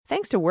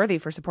Thanks to Worthy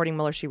for supporting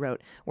Mueller, She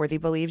Wrote. Worthy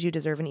believes you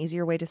deserve an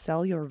easier way to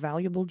sell your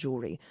valuable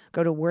jewelry.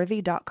 Go to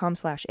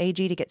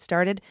worthy.com/AG to get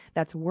started.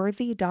 That's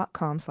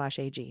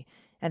worthy.com/AG.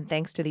 And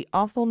thanks to the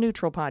Awful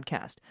Neutral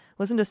podcast.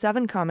 Listen to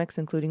 7 comics,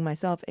 including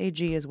myself,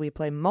 AG, as we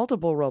play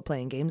multiple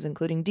role-playing games,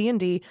 including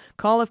D&D,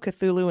 Call of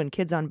Cthulhu, and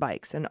Kids on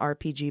Bikes, an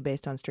RPG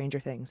based on Stranger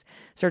Things.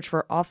 Search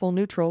for Awful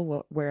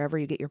Neutral wherever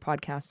you get your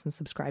podcasts and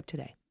subscribe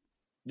today.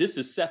 This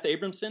is Seth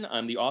Abramson.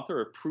 I'm the author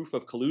of Proof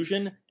of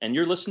Collusion, and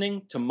you're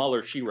listening to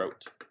Mueller, She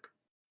Wrote.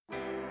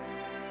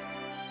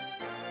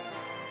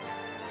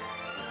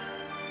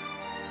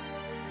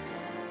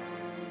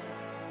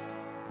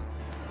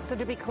 So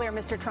to be clear,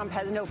 Mr. Trump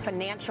has no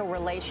financial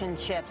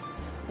relationships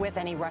with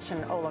any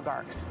Russian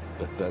oligarchs.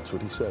 That's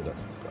what he said.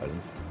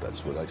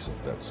 That's what I said.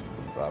 That's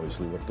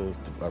obviously what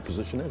our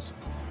position is.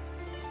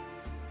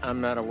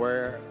 I'm not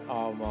aware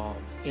of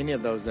any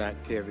of those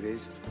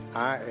activities.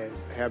 I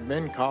have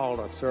been called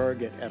a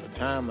surrogate at a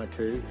time or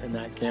two in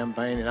that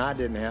campaign, and I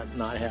did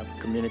not have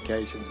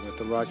communications with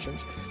the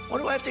Russians. What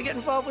do I have to get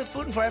involved with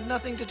Putin for? I have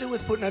nothing to do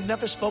with Putin. I've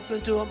never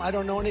spoken to him. I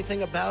don't know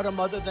anything about him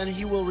other than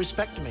he will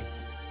respect me.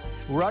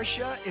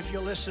 Russia, if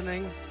you're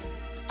listening,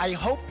 I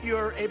hope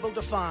you're able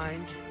to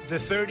find the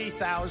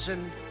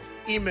 30,000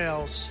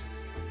 emails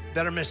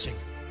that are missing.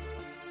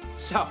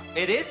 So,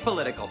 it is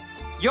political.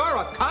 You're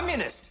a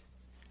communist.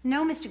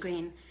 No, Mr.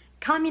 Green.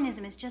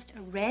 Communism is just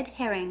a red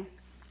herring.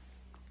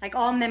 Like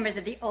all members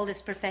of the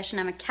oldest profession,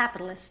 I'm a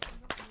capitalist.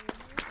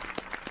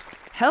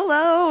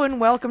 Hello and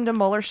welcome to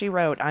Mueller, She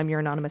Wrote. I'm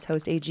your anonymous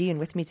host, AG, and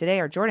with me today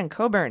are Jordan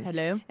Coburn.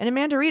 Hello. And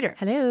Amanda Reeder.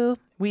 Hello.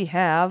 We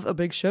have a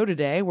big show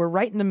today. We're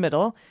right in the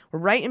middle. We're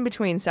right in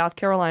between South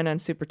Carolina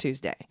and Super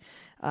Tuesday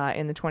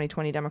in the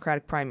 2020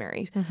 Democratic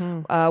primaries.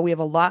 Mm-hmm. We have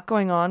a lot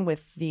going on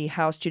with the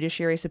House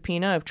Judiciary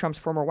subpoena of Trump's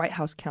former White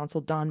House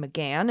counsel, Don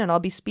McGahn, and I'll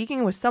be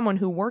speaking with someone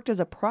who worked as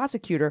a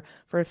prosecutor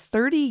for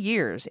 30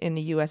 years in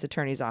the U.S.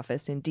 Attorney's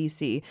Office in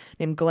D.C.,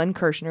 named Glenn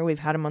Kirshner. We've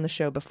had him on the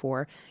show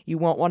before. You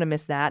won't want to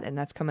miss that, and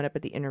that's coming up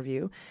at the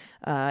interview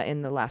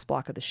in the last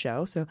block of the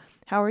show. So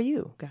how are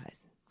you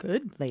guys?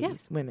 Good.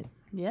 Ladies, women.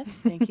 Yes,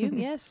 thank you.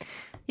 Yes.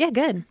 Yeah,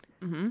 good.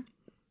 Mm-hmm.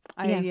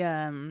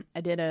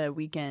 I did a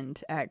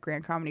weekend at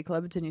Grand Comedy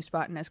Club. It's a new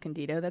spot in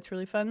Escondido that's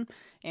really fun.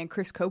 And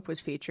Chris Cope was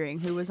featuring,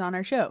 who was on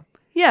our show.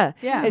 Yeah.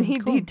 Yeah. And he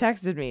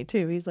texted me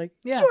too. He's like,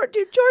 yeah.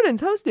 Dude,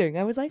 Jordan's hosting.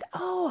 I was like,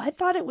 oh, I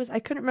thought it was, I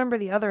couldn't remember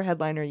the other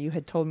headliner you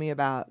had told me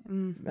about.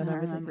 And I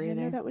was like,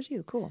 yeah, that was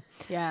you. Cool.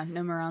 Yeah.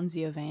 No,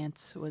 Moranzio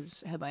Vance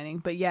was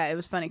headlining. But yeah, it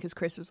was funny because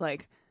Chris was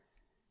like,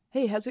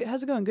 hey, how's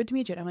it going? Good to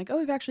meet you. And I'm like, oh,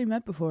 we've actually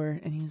met before.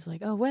 And he was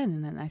like, oh, when?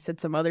 And then I said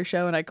some other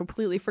show, and I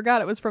completely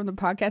forgot it was from the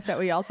podcast that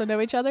we also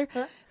know each other.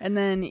 And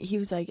then he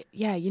was like,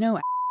 yeah, you know,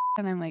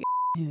 and I'm like,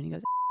 who? And he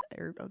goes,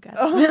 oh, God.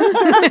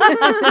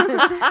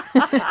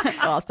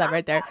 Well, I'll stop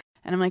right there.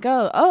 And I'm like,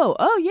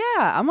 oh,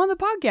 yeah, I'm on the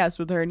podcast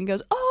with her. And he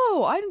goes,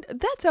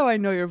 that's how I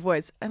know your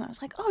voice. And I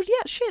was like, oh,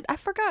 yeah, shit, I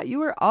forgot you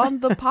were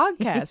on the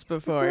podcast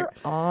before. You're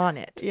on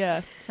it.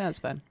 Yeah, sounds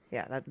fun.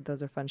 Yeah,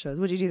 those are fun shows.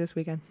 What did you do this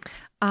weekend?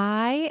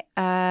 I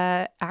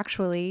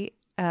actually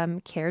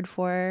cared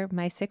for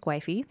my sick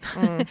wifey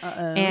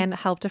and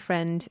helped a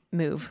friend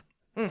move.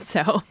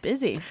 So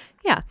busy.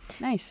 Yeah.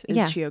 Nice.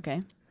 Is she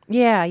okay?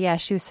 Yeah.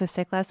 She was so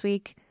sick last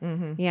week.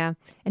 Mm-hmm. Yeah.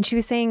 And she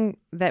was saying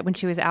that when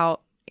she was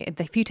out,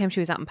 the few times she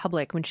was out in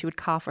public, when she would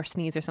cough or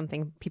sneeze or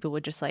something, people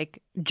would just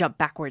like jump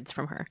backwards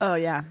from her. Oh,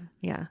 yeah.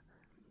 Yeah.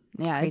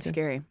 Yeah, Crazy. It's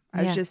scary.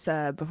 I was just,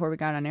 before we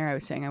got on air, I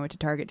was saying I went to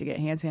Target to get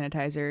hand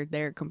sanitizer.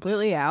 They're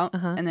completely out.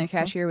 And the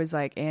cashier was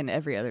like, and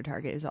every other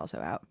Target is also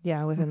out.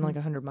 Yeah, within like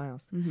 100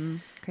 miles. Mm-hmm.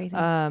 Crazy.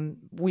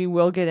 We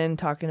will get in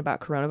talking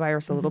about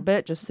coronavirus a little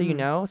bit, just so you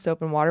know.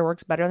 Soap and water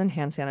works better than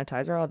hand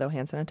sanitizer, although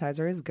hand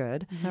sanitizer is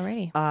good.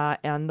 Alrighty.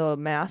 And the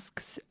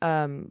masks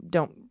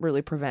don't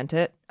really prevent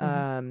it.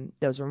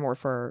 Those are more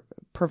for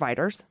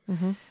providers.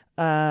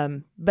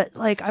 But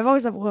like, I've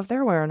always thought, well, if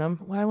they're wearing them,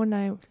 why wouldn't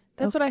I?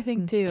 That's what I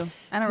think too.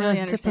 I don't really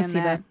understand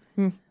that.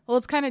 Well,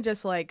 it's kind of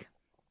just like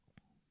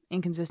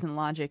inconsistent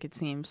logic, it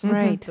seems.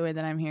 Right. The way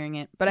that I'm hearing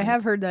it. But I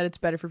have heard that it's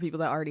better for people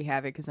that already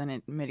have it because then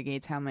it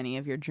mitigates how many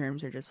of your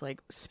germs are just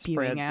like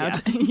spewing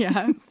out.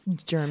 Yeah.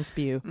 Germ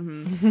spew.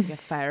 Like a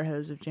fire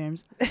hose of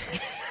germs.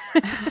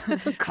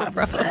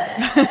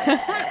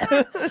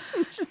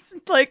 Just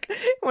like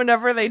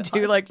whenever they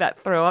do like that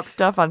throw up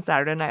stuff on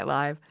Saturday Night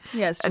Live.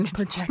 Yes, and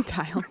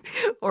projectile.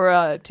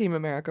 Or Team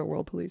America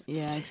World Police.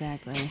 Yeah,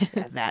 exactly.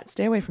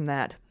 Stay away from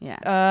that. Yeah.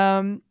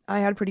 I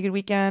had a pretty good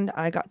weekend.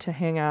 I got to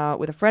hang out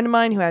with a friend of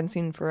mine who I hadn't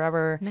seen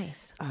forever.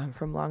 Nice.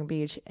 From Long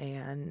Beach,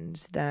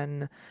 and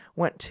then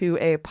went to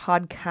a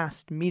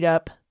podcast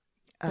meetup.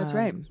 That's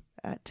right.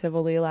 At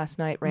Tivoli last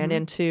night. Ran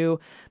into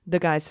the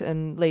guys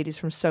and ladies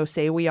from So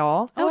Say We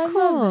All. Oh,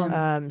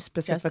 cool.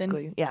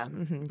 Specifically,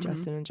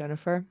 Justin and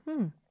Jennifer.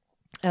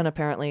 And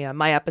apparently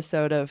my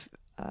episode of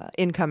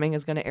Incoming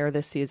is going to air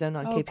this season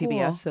on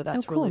KPBS, cool. so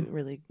that's really,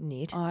 really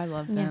neat. Oh, I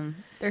love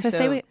them. They're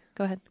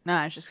Go ahead. No,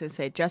 I was just going to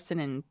say,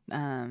 Justin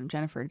and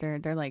Jennifer,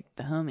 they're like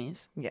the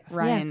homies. Yes.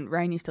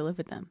 Ryan used to live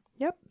with them.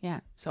 Yep. Yeah.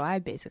 So I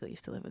basically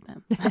used to live with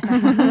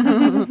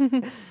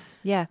them.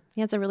 Yeah,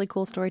 it's a really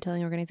cool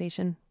storytelling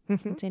organization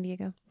in San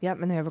Diego.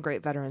 Yep, and they have a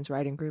great veterans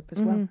writing group as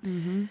well.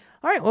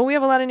 All right, well, we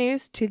have a lot of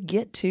news to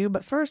get to,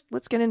 but first,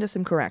 let's get into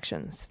some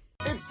corrections.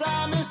 It's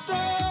a mistake.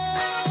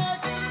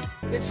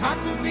 It's hard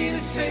for me to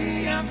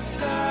say I'm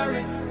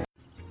sorry.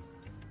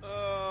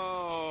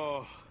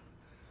 Oh,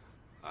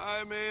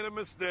 I made a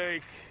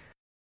mistake.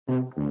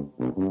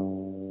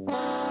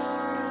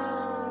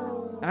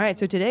 All right,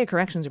 so today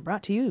corrections are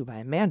brought to you by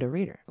Amanda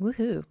Reeder.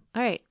 Woohoo.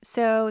 All right,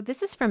 so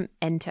this is from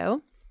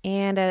Ento.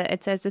 And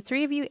it says, the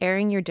three of you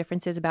airing your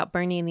differences about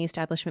Bernie and the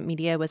establishment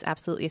media was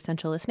absolutely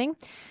essential listening.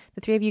 The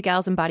three of you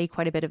gals embody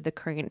quite a bit of the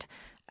current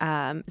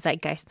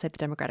zeitgeist inside the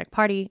Democratic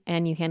Party,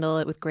 and you handle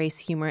it with grace,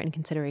 humor, and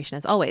consideration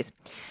as always.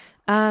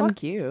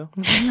 Fuck you.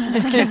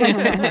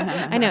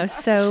 I know,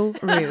 so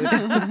rude.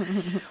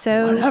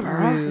 So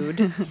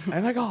rude.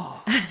 I'm like,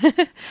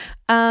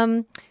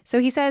 oh. So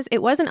he says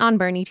it wasn't on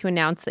Bernie to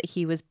announce that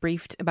he was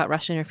briefed about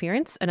Russian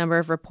interference. A number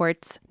of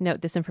reports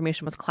note this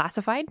information was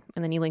classified,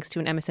 and then he links to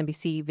an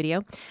MSNBC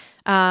video.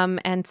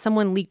 And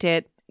someone leaked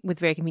it with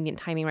very convenient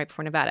timing right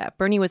before Nevada.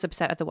 Bernie was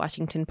upset at the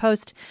Washington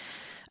Post.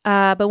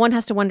 But one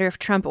has to wonder if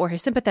Trump or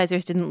his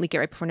sympathizers didn't leak it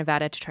right before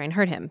Nevada to try and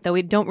hurt him. Though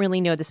we don't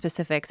really know the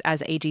specifics.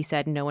 As AG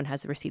said, no one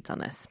has the receipts on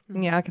this.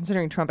 Yeah,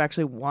 considering Trump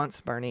actually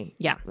wants Bernie.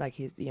 Yeah. Like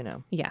he's,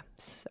 Yeah.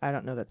 I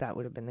don't know that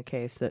would have been the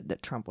case,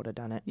 that Trump would have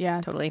done it.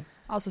 Yeah. Totally.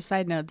 Also,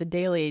 side note, The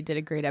Daily did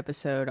a great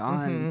episode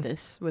on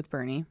this with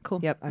Bernie.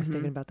 Cool. Yep, I was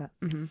thinking about that.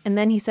 And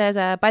then he says,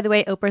 by the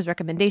way, Oprah's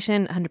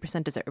recommendation,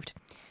 100% deserved.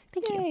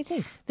 Thank you. Yay,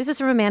 thanks. This is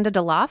from Amanda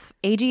DeLoff.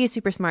 AG is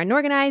super smart and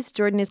organized.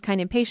 Jordan is kind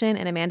of impatient.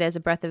 And Amanda is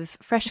a breath of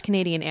fresh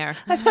Canadian air.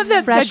 I love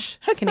that fresh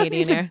said,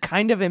 Canadian air.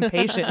 Kind of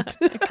impatient.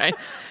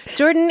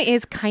 Jordan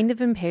is kind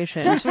of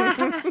impatient.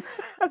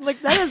 I'm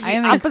like, that is the I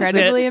am opposite.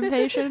 incredibly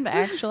impatient,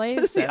 actually.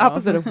 It's the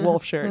opposite of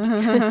wolf shirt.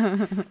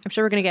 I'm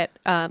sure we're going to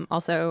get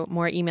also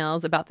more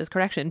emails about this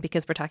correction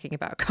because we're talking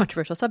about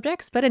controversial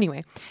subjects. But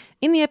anyway,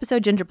 in the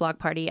episode Ginger Blog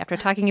Party, after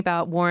talking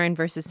about Warren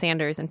versus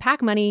Sanders and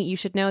PAC money, you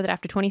should know that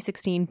after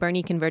 2016,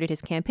 Bernie converted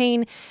his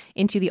campaign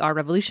into the Our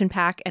Revolution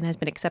PAC and has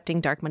been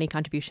accepting dark money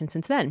contributions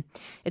since then.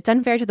 It's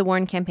unfair to the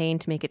Warren campaign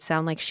to make it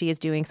sound like she is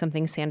doing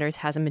something Sanders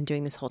hasn't been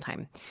doing this whole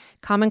time.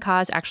 Common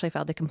Cause actually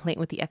filed a complaint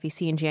with the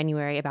FEC in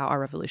January about Our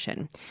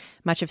Revolution.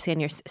 Much of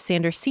Sanders'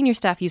 senior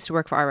staff used to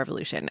work for Our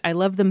Revolution. I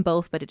love them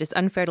both, but it is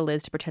unfair to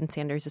Liz to pretend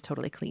Sanders is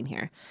totally clean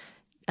here.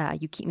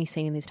 You keep me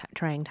sane in these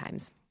trying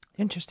times.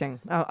 Interesting.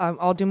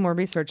 I'll do more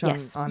research on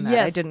that.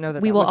 Yes. I didn't know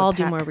that. We that will was a all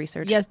do PAC. more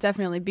research. Yes,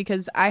 definitely,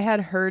 because I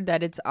had heard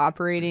that it's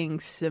operating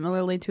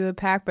similarly to a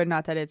PAC, but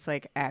not that it's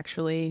like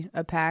actually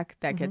a PAC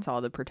that gets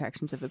all the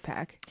protections of a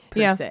PAC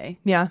per se.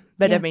 Yeah,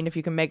 but Yeah. I mean, if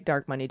you can make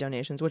dark money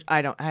donations, which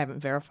I haven't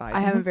verified.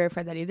 I haven't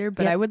verified that either,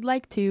 but Yep. I would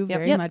like to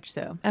very Yep. much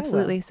so.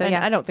 Absolutely. So And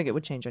yeah, I don't think it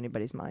would change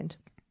anybody's mind.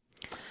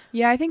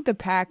 Yeah, I think the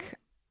PAC.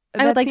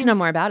 I would that like to know seems-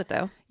 more about it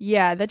though.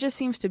 Yeah, that just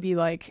seems to be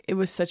like it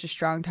was such a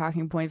strong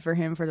talking point for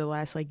him for the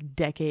last like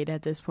decade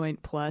at this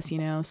point plus,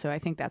 so I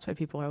think that's why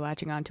people are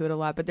latching onto it a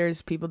lot. But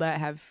there's people that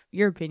have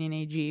your opinion,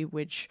 AG,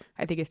 which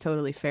I think is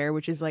totally fair,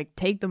 which is like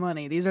take the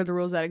money. These are the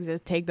rules that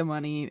exist. Take the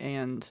money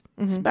and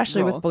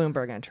Especially roll. with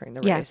Bloomberg entering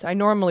the Yeah. race. I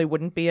normally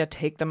wouldn't be a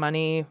take the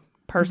money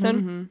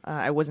person.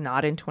 I was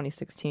not in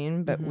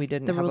 2016, but we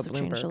didn't The have rules a have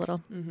changed a Bloomberg.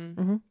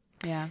 little.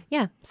 Yeah.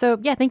 Yeah. So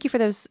yeah, thank you for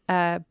those,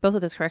 both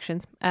of those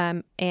corrections.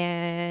 And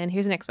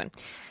here's the next one.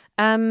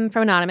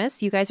 From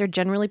Anonymous, you guys are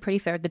generally pretty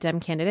fair with the Dem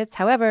candidates.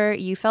 However,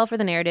 you fell for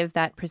the narrative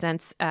that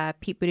presents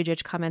Pete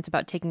Buttigieg comments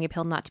about taking a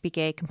pill not to be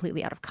gay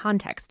completely out of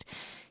context.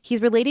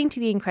 He's relating to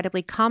the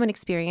incredibly common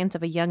experience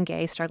of a young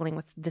gay struggling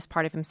with this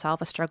part of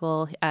himself, a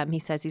struggle he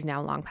says he's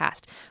now long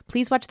past.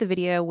 Please watch the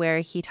video where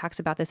he talks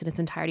about this in its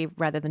entirety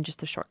rather than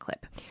just a short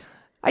clip.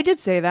 I did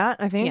say that.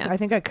 I think. Yeah. I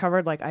think I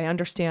covered I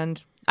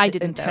understand. I the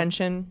didn't, though.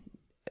 intention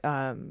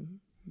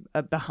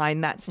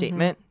behind that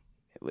statement.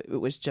 It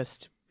was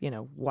just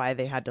why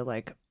they had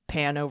to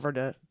pan over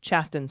to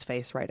Chasten's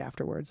face right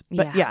afterwards.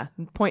 But Yeah.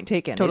 point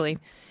taken. Totally.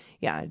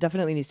 It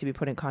definitely needs to be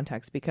put in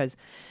context because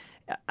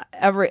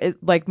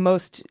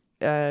most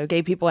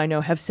gay people I know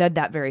have said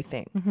that very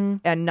thing,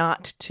 and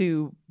not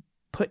to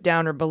put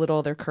down or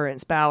belittle their current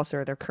spouse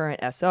or their current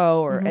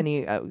SO or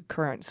any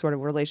current sort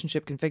of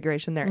relationship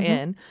configuration they're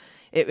in.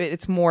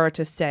 It's more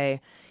to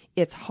say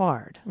it's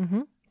hard.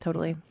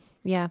 Totally.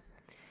 Yeah.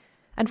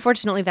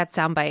 Unfortunately, that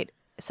soundbite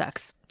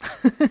sucks.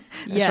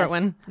 Yes. Short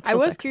one. It I still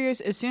was sucks.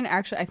 curious as soon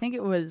I think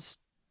it was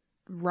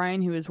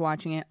Ryan who was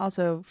watching it.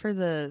 Also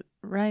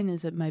Ryan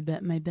is my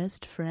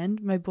best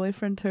friend. My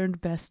boyfriend turned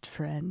best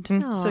friend.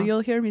 Aw. So you'll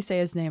hear me say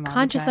his name all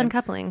Conscious the time.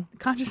 uncoupling.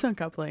 Conscious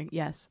uncoupling,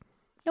 yes.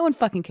 No one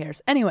fucking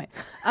cares. Anyway.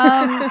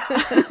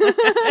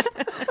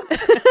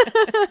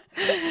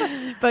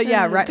 But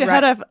yeah,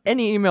 Out of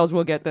any emails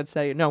we'll get that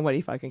say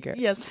nobody fucking cares.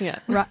 Yes. Yeah.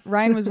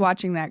 Ryan was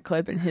watching that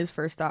clip and his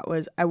first thought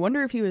was, I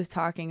wonder if he was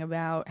talking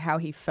about how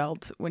he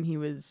felt when he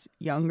was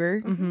younger.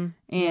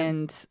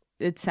 And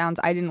it sounds,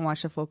 I didn't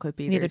watch the full clip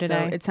either. Neither did so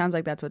I. it sounds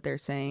like that's what they're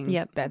saying.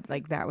 Yep. That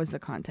that was the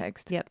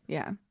context. Yep.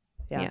 Yeah.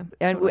 Yeah.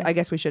 And I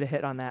guess we should have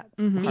hit on that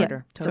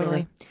harder. Yeah,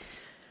 totally.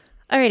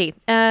 Alrighty,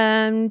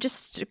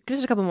 just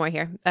a couple more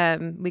here.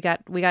 We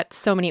got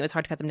so many it was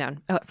hard to cut them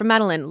down. Oh, from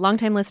Madeline,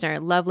 longtime listener,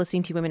 love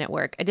listening to Women at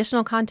Work.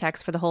 Additional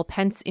context for the whole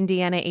Pence,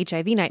 Indiana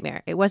HIV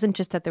nightmare. It wasn't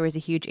just that there was a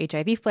huge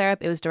HIV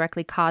flare-up, it was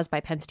directly caused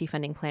by Pence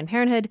defunding Planned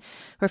Parenthood,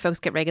 where folks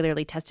get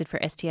regularly tested for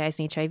STIs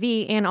and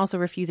HIV, and also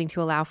refusing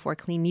to allow for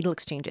clean needle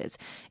exchanges.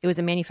 It was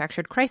a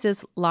manufactured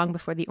crisis long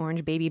before the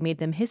orange baby made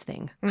them his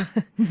thing.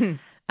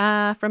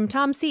 From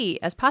Tom C.,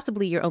 as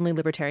possibly your only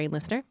libertarian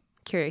listener,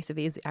 curious if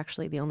he's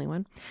actually the only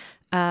one,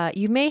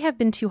 you may have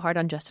been too hard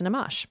on Justin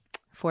Amash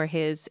for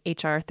his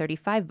H.R.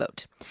 35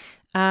 vote.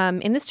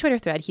 In this Twitter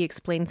thread, he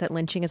explains that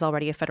lynching is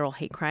already a federal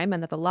hate crime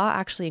and that the law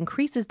actually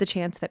increases the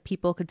chance that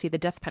people could see the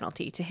death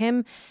penalty. To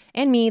him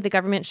and me, the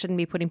government shouldn't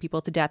be putting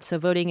people to death, so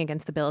voting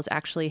against the bill is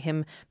actually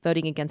him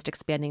voting against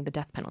expanding the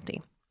death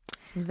penalty.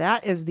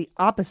 That is the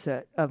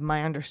opposite of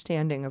my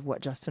understanding of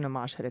what Justin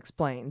Amash had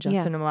explained.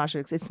 Justin Amash,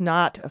 it's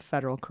not a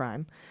federal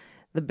crime.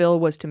 The bill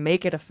was to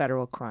make it a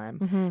federal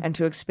crime and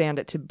to expand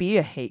it to be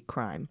a hate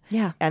crime.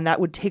 Yeah. And that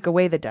would take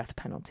away the death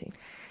penalty.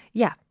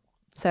 Yeah.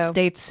 So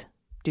states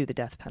do the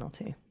death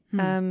penalty.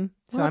 So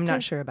I'm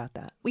not sure about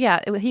that.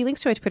 Yeah. He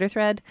links to a Twitter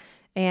thread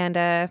and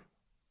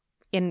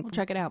we'll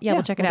check it out. Yeah,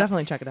 we'll check it out.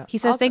 Definitely check it out. He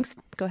says, Also, thanks.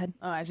 Go ahead.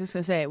 Oh, I was just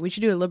going to say, we should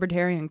do a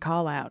libertarian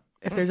call out.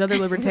 If there's other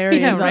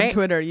libertarians on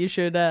Twitter, you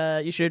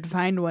should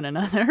find one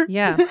another.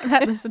 Yeah.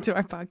 That listen to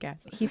our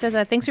podcast. He says,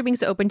 thanks for being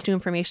so open to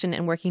information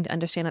and working to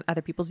understand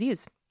other people's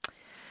views.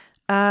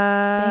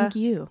 Thank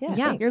you.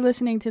 Yeah. You're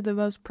listening to the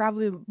most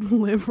probably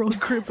liberal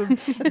group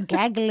of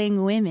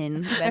gaggling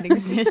women that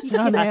exists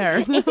on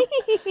Earth. All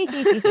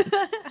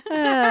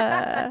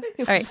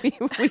right.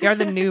 We are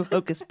the new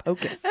Hocus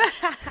Pocus.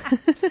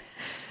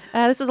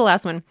 This is the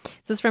last one.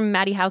 This is from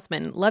Maddie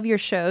Houseman. Love your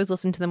shows.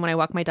 Listen to them when I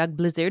walk my dog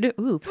Blizzard.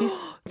 Ooh, please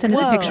send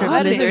us a picture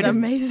of Blizzard. An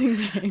amazing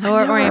name. I've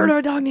never heard of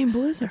a dog named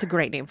Blizzard. It's a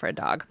great name for a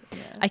dog. Yeah.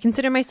 I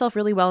consider myself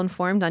really well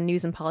informed on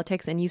news and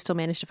politics, and you still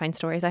manage to find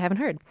stories I haven't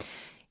heard.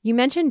 You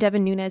mentioned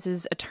Devin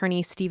Nunes'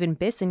 attorney Stephen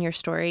Biss in your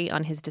story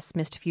on his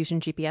dismissed Fusion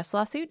GPS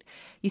lawsuit.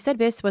 You said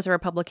Biss was a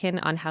Republican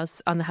on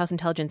the House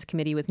Intelligence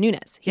Committee with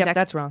Nunes.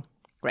 That's wrong.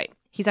 Right.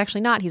 He's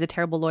actually not. He's a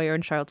terrible lawyer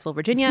in Charlottesville,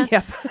 Virginia.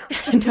 Yep.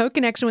 No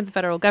connection with the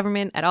federal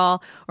government at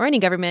all, or any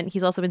government.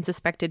 He's also been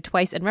suspected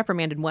twice and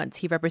reprimanded once.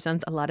 He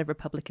represents a lot of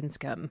Republican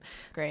scum.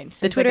 Great.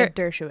 So the Twitter, like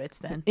a Dershowitz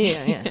then.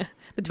 Yeah.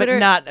 The Twitter, but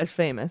not as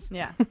famous.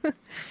 Yeah.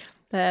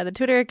 The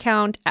Twitter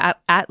account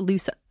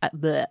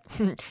the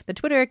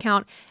Twitter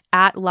account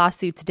at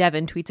Lawsuits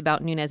Devin tweets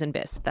about Nunes and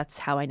Biss. That's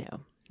how I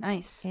know.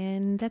 Nice.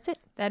 And that's it.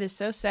 That is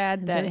so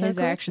sad that his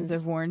actions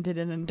have warranted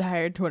an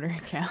entire Twitter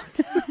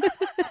account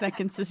that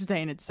can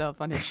sustain itself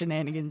on his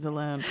shenanigans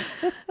alone.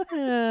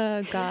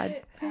 Oh,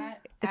 God.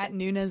 At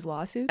Nunes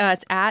Lawsuits?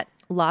 It's at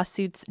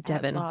Lawsuits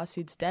Devin. At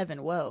Lawsuits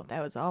Devin. Whoa,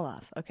 that was all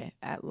off. Okay,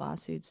 at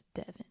Lawsuits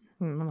Devin.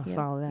 I'm going to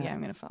follow that. Yeah, I'm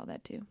going to follow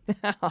that too.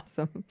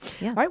 Awesome.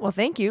 Yeah. All right, well,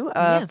 thank you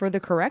for the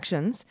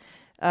corrections.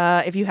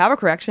 If you have a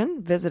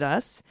correction, visit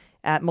us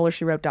at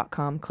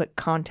MullerSheWrote.com. Click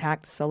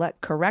Contact, select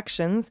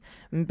Corrections,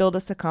 and build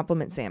us a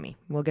compliment, Sammy.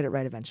 We'll get it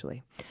right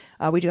eventually.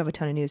 We do have a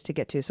ton of news to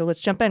get to, so let's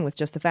jump in with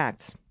just the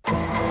facts.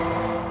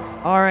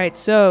 All right,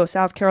 so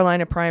South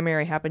Carolina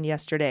primary happened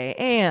yesterday,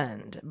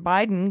 and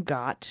Biden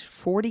got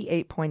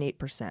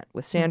 48.8%,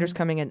 with Sanders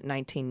coming in at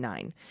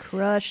 19.9%.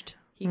 Crushed.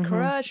 He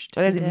crushed.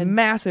 That is a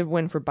massive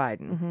win for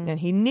Biden, and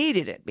he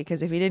needed it,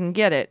 because if he didn't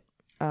get it,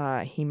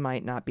 he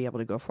might not be able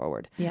to go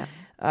forward. Yeah.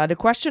 The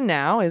question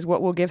now is,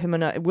 what will give him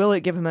enough? Will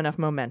it give him enough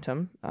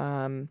momentum?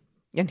 And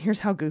here's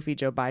how goofy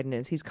Joe Biden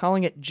is. He's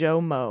calling it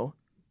Joe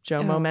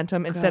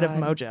Momentum instead of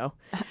Mojo.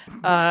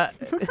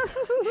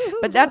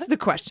 But that's the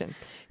question.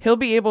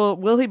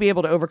 Will he be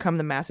able to overcome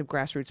the massive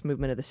grassroots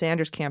movement of the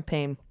Sanders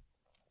campaign?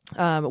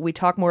 We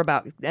talk more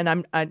about,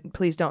 and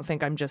please don't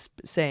think I'm just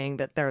saying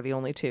that they're the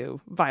only two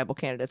viable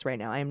candidates right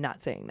now. I am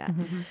not saying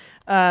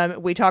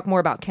that. We talk more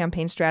about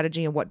campaign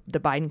strategy and what the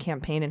Biden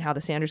campaign and how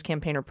the Sanders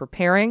campaign are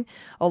preparing,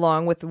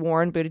 along with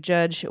Warren,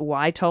 Buttigieg,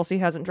 why Tulsi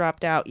hasn't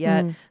dropped out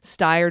yet,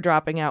 Steyer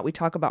dropping out. We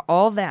talk about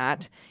all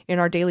that in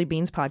our Daily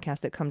Beans podcast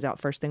that comes out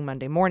first thing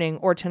Monday morning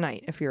or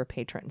tonight if you're a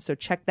patron. So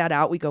check that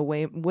out. We go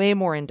way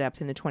more in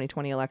depth in the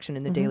 2020 election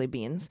in the Daily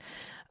Beans.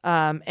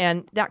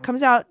 And that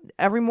comes out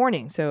every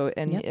morning. So,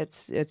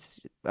 it's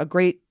a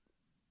great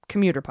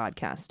commuter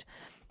podcast.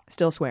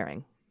 Still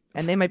swearing.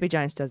 And They Might Be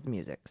Giants does the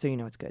music, so you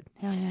know it's good.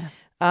 Hell yeah.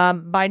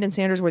 Biden and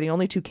Sanders were the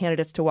only two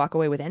candidates to walk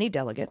away with any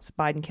delegates.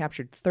 Biden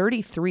captured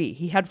 33.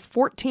 He had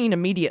 14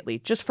 immediately,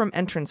 just from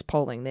entrance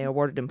polling. They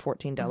awarded him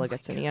 14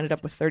 delegates, and he ended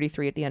up with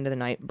 33 at the end of the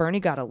night. Bernie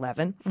got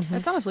 11.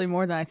 That's honestly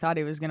more than I thought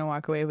he was going to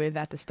walk away with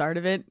at the start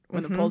of it.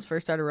 When the polls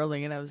first started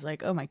rolling, and I was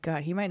like, oh my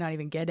God, he might not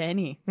even get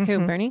any.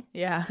 Who, Bernie?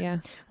 Yeah.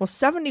 Well,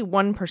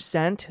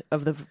 71%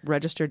 of the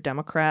registered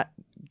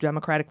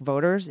Democratic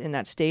voters in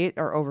that state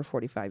are over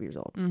 45 years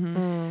old.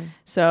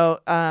 So,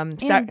 I'm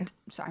so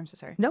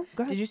sorry. No,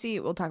 go ahead. Did you see?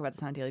 We'll talk about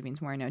this on Daily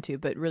Beans more, I know too.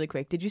 But really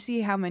quick, did you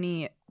see how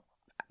many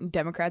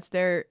Democrats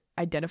there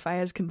identify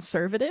as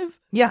conservative?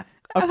 Yeah,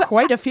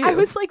 quite a few. I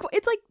was like,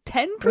 it's like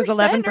 10%? It was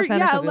 11% or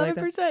yeah, something like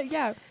that. 11%.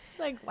 Yeah. It's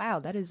like, wow,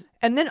 that is.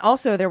 And then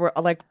also there were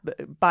like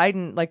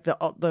Biden, like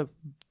the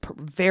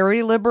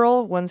very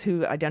liberal ones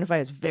who identify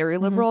as very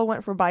liberal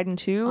went for Biden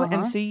too.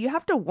 And so you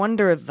have to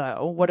wonder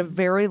though what a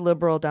very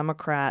liberal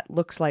Democrat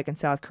looks like in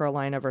South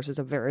Carolina versus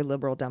a very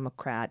liberal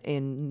Democrat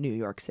in New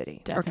York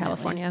City or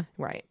California.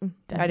 Right.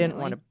 Definitely. I didn't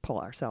want to pull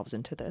ourselves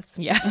into this.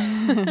 Yeah.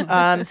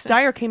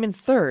 Steyer came in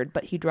third,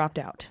 but he dropped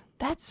out.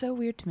 That's so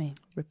weird to me.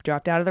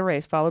 Dropped out of the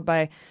race, followed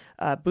by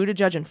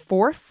Buttigieg in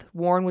fourth.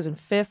 Warren was in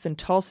fifth, and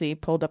Tulsi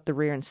pulled up the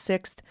rear in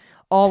sixth,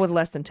 all with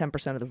less than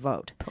 10% of the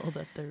vote. Pulled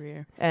up the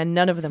rear. And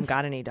none of them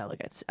got any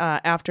delegates.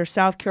 After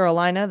South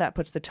Carolina, that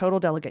puts the total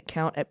delegate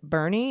count at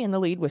Bernie in the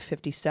lead with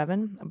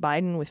 57,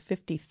 Biden with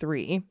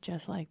 53.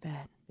 Just like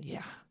that.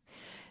 Yeah.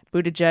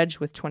 Buttigieg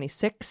with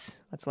 26.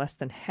 That's less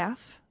than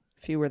half.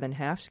 Fewer than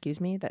half,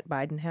 that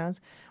Biden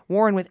has.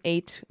 Warren with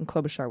 8, and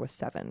Klobuchar with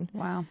 7.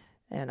 Wow.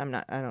 And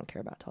I don't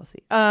care about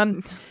Tulsi.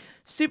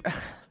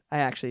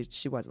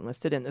 She wasn't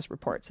listed in this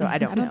report, so I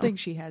don't know. I don't think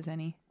she has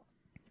any.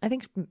 I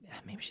think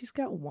maybe she's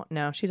got one.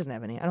 No, she doesn't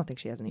have any. I don't think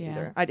she has any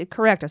either.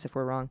 Correct us if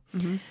we're wrong.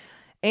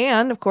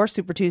 And, of course,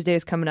 Super Tuesday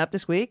is coming up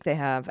this week. They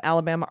have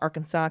Alabama,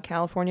 Arkansas,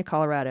 California,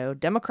 Colorado,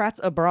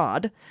 Democrats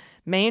abroad,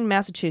 Maine,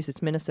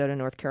 Massachusetts, Minnesota,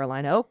 North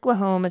Carolina,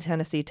 Oklahoma,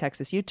 Tennessee,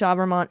 Texas, Utah,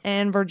 Vermont,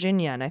 and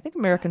Virginia. And I think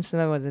American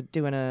Samoa is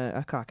doing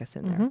a caucus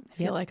in there. I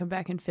feel like I'm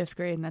back in 5th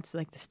grade, and that's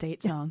like the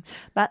state song.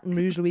 Baton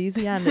Rouge,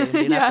 Louisiana,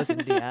 Indianapolis,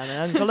 Indiana,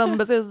 and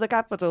Columbus is the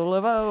capital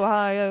of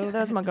Ohio.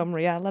 There's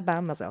Montgomery,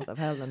 Alabama, south of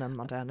Helen and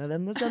Montana,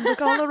 then there's Denver,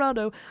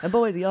 Colorado, and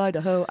Boise,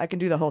 Idaho. I can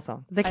do the whole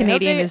song. The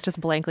Canadian is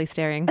just blankly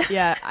staring.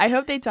 Yeah, I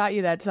hope they taught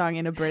you that song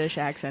in a British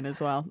accent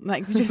as well.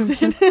 Like just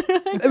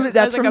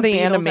that's from the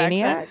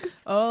Animaniacs.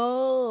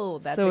 Oh,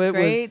 that's so a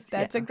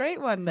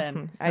great one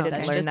then. I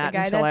didn't learn that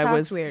until I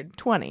was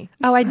 20.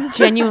 Oh, I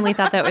genuinely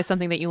thought that was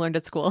something that you learned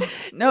at school.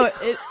 No,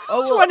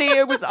 20.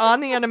 It was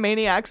on the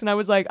Animaniacs, and I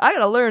was like, I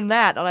gotta learn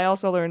that. And I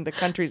also learned the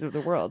countries of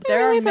the world.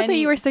 There are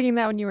many. You were singing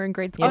that when you were in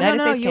grade school.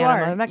 United States, you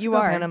Canada, are. Mexico, You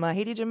are. Panama,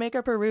 Haiti,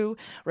 Jamaica, Peru,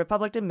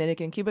 Republic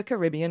Dominican, Cuba,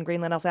 Caribbean,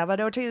 Greenland, El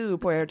Salvador, too,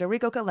 Puerto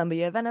Rico,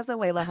 Colombia,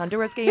 Venezuela,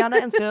 Honduras, Guyana,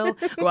 and still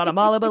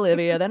Guatemala,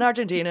 Bolivia, then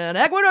Argentina, and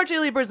Ecuador,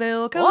 Chile,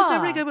 Brazil, Costa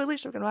Rica,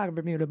 Belize,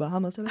 Bermuda,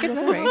 Bahamas.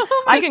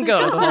 I can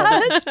go.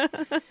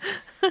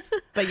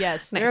 But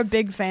yes, they're a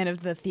big fan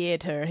of the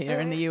theater here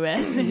in the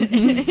U.S.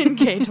 in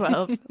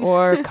K-12.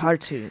 Or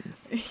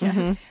cartoons.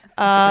 Yes.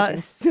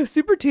 So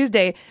Super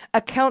Tuesday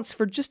accounts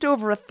for just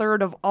over a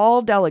third of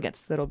all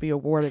delegates that'll be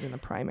awarded in the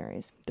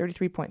primaries,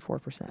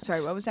 33.4%.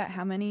 Sorry, what was that?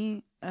 How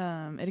many?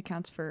 It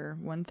accounts for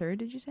 1/3,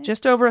 did you say?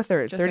 Just over a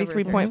third,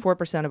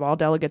 33.4% of all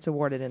delegates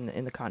awarded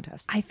in the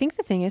contest. I think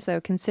the thing is,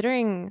 though,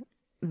 considering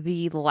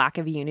the lack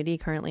of unity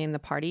currently in the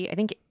party, I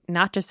think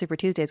not just Super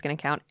Tuesday is going to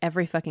count.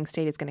 Every fucking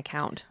state is going to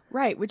count.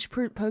 Right, which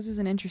poses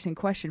an interesting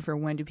question for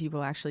when do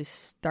people actually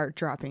start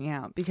dropping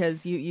out?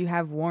 Because you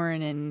have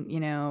Warren and,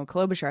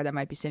 Klobuchar that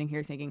might be sitting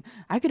here thinking,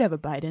 I could have a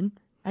Biden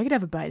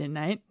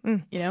night,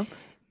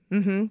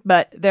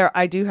 But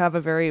I do have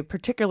a very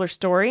particular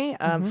story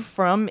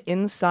from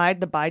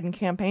inside the Biden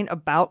campaign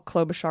about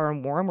Klobuchar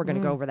and Warren. We're going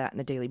to go over that in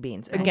the Daily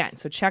Beans. Nice. Again,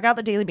 so check out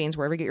the Daily Beans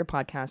wherever you get your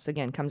podcasts.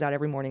 Again, comes out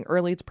every morning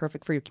early. It's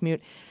perfect for your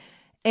commute.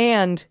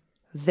 And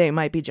They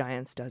Might Be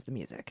Giants does the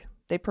music.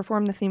 They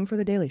perform the theme for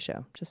The Daily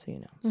Show, just so you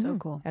know. So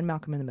cool. And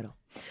Malcolm in the Middle.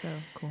 So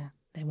cool.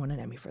 They won an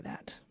Emmy for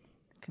that.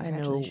 I know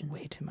Congratulations.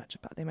 way too much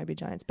about They Might Be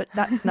Giants, but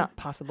that's not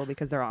possible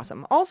because they're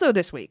awesome. Also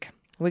this week,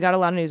 we got a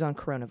lot of news on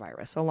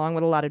coronavirus, along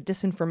with a lot of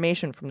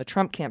disinformation from the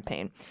Trump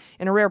campaign.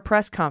 In a rare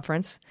press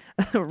conference,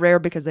 rare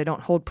because they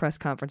don't hold press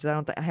conferences.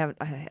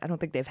 I don't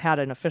think they've had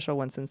an official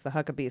one since the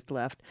Huckabees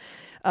left.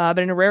 But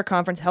in a rare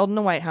conference held in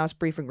the White House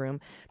briefing room,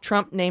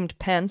 Trump named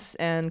Pence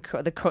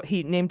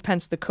he named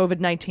Pence the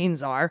COVID-19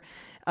 czar,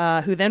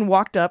 who then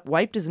walked up,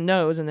 wiped his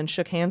nose, and then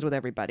shook hands with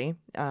everybody.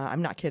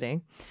 I'm not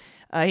kidding.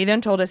 He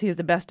then told us he is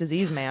the best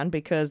disease man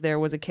because there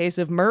was a case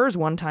of MERS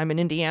one time in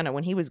Indiana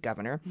when he was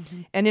governor.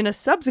 And in a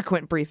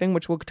subsequent briefing,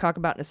 which we'll talk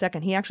about in a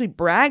second, he actually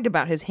bragged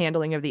about his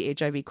handling of the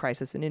HIV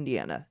crisis in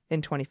Indiana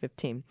in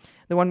 2015,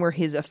 the one where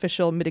his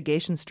official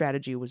mitigation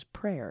strategy was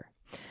prayer.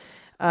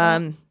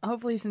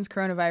 Hopefully, since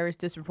coronavirus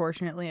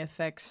disproportionately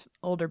affects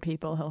older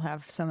people, he'll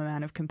have some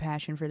amount of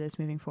compassion for this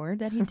moving forward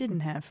that he didn't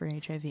have for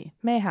HIV.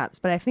 Mayhaps,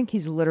 but I think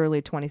he's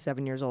literally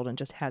 27 years old and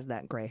just has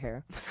that gray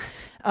hair.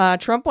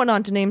 Trump went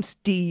on to name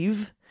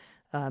Steve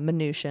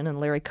Mnuchin and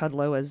Larry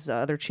Kudlow as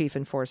other chief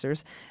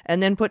enforcers,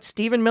 and then put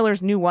Stephen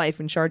Miller's new wife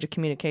in charge of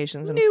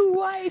communications.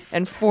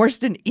 And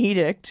forced an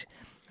edict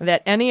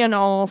that any and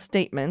all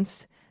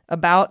statements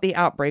about the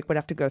outbreak would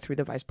have to go through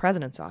the vice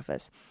president's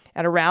office.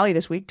 At a rally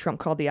this week, Trump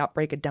called the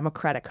outbreak a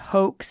Democratic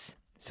hoax.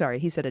 Sorry,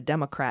 he said a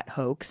Democrat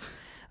hoax.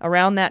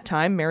 Around that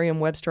time,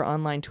 Merriam-Webster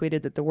Online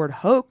tweeted that the word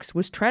hoax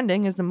was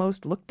trending as the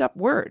most looked up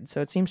word.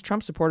 So it seems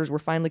Trump supporters were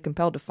finally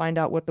compelled to find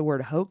out what the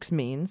word hoax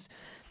means.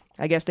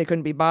 I guess they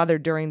couldn't be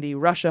bothered during the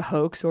Russia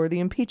hoax or the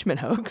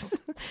impeachment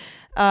hoax.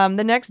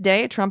 The next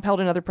day, Trump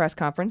held another press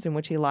conference in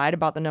which he lied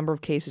about the number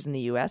of cases in the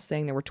U.S.,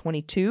 saying there were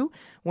 22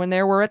 when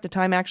there were at the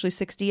time actually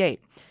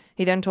 68.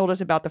 He then told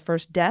us about the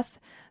first death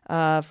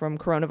from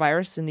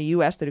coronavirus in the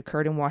U.S. that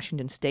occurred in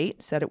Washington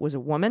State. Said it was a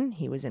woman.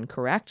 He was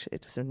incorrect.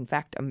 It was, in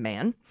fact, a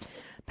man.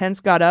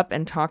 Pence got up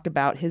and talked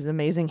about his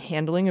amazing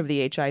handling of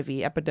the HIV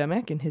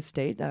epidemic in his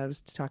state. I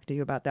was talking to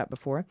you about that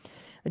before.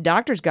 The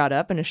doctors got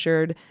up and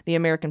assured the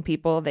American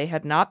people they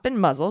had not been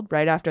muzzled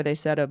right after they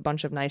said a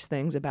bunch of nice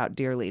things about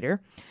Dear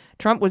Leader.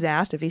 Trump was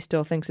asked if he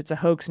still thinks it's a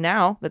hoax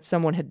now that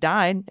someone had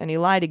died, and he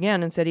lied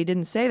again and said he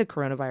didn't say the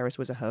coronavirus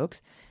was a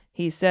hoax.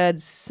 He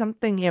said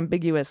something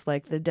ambiguous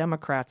like the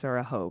Democrats are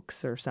a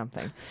hoax or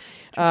something.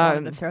 Just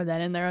wanted to throw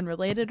that in there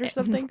unrelated or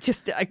something?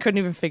 I couldn't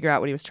even figure out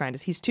what he was trying to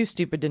say. He's too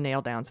stupid to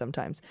nail down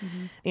sometimes.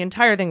 Mm-hmm. The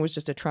entire thing was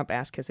just a Trump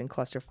ass-kissing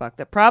clusterfuck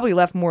that probably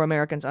left more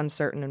Americans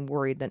uncertain and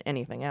worried than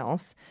anything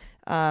else.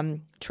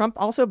 Trump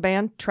also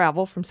banned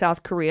travel from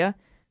South Korea,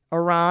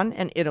 Iran,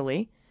 and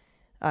Italy.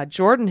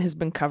 Jordan has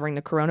been covering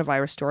the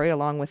coronavirus story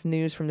along with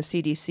news from the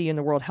CDC and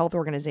the World Health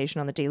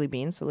Organization on the Daily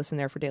Beans. So listen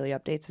there for daily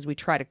updates as we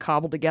try to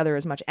cobble together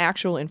as much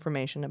actual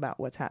information about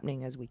what's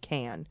happening as we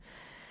can.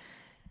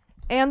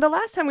 And the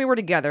last time we were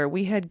together,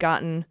 we had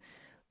gotten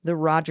the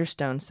Roger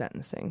Stone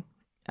sentencing.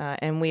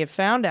 And we had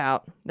found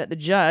out that the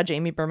judge,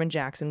 Amy Berman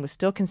Jackson, was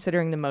still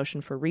considering the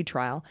motion for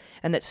retrial,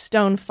 and that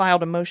Stone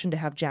filed a motion to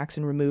have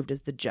Jackson removed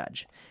as the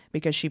judge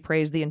because she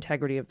praised the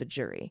integrity of the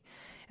jury.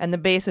 And the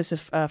basis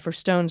for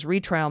Stone's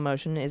retrial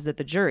motion is that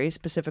the jury,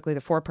 specifically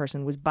the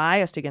foreperson, was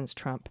biased against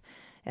Trump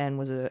and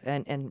was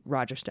and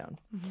Roger Stone.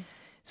 Mm-hmm.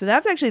 So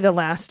that's actually the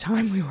last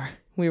time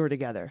we were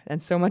together,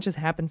 and so much has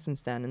happened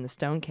since then in the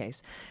Stone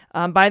case.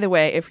 By the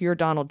way, if you're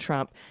Donald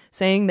Trump,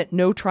 saying that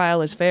no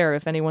trial is fair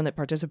if anyone that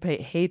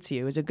participates hates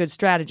you is a good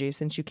strategy,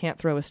 since you can't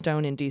throw a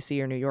stone in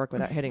D.C. or New York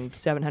without hitting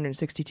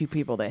 762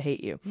 people that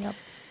hate you. Yep.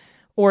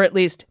 Or at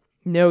least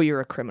know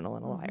you're a criminal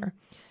and a liar.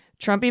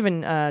 Trump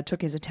even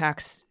took his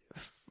attacks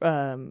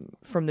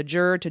from the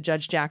juror to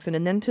Judge Jackson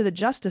and then to the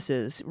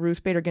justices,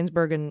 Ruth Bader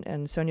Ginsburg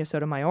and Sonia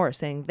Sotomayor,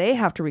 saying they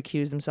have to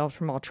recuse themselves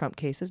from all Trump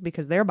cases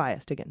because they're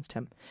biased against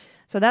him.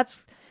 So that's,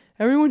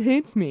 everyone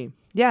hates me.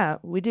 Yeah,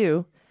 we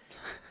do.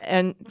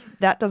 And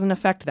that doesn't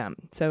affect them.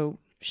 So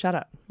shut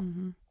up.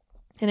 Mm-hmm.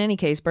 In any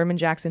case, Berman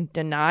Jackson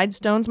denied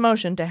Stone's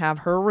motion to have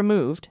her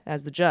removed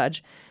as the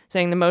judge,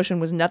 saying the motion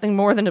was nothing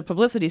more than a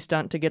publicity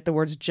stunt to get the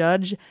words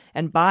judge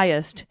and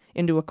biased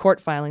into a court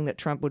filing that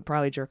Trump would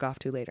probably jerk off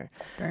to later.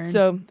 Burn.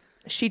 So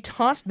she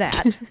tossed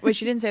that. Wait,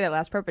 she didn't say that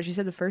last part, but she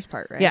said the first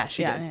part, right? Yeah,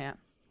 she did.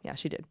 Yeah,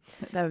 she did.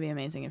 That would be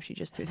amazing if she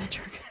just threw the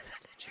jerk.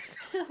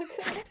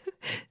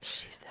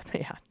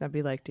 Yeah, that'd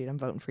be like, dude, I'm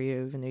voting for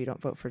you, even though you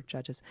don't vote for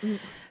judges.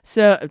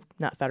 So,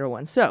 not federal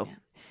ones. So,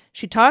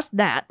 she tossed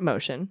that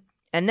motion.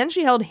 And then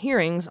she held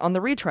hearings on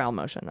the retrial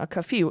motion,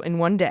 a few in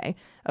one day,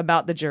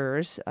 about the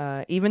jurors,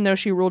 even though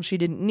she ruled she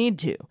didn't need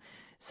to.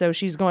 So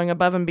she's going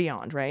above and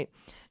beyond, right?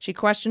 She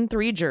questioned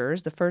 3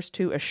 jurors. The first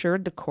 2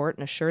 assured the court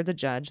and assured the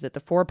judge that the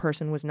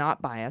foreperson was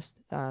not biased,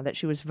 that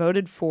she was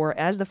voted for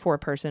as the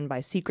foreperson by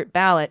secret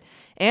ballot,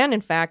 and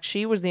in fact,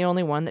 she was the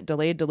only one that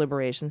delayed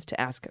deliberations to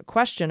ask a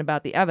question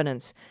about the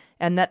evidence,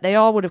 and that they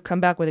all would have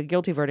come back with a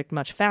guilty verdict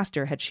much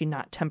faster had she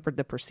not tempered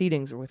the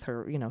proceedings with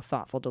her,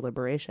 thoughtful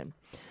deliberation.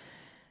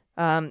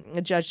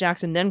 Judge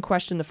Jackson then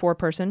questioned the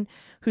foreperson,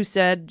 who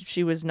said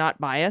she was not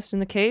biased in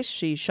the case.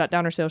 She shut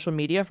down her social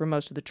media for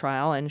most of the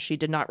trial, and she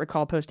did not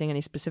recall posting any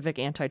specific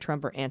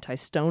anti-Trump or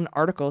anti-Stone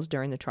articles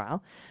during the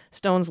trial.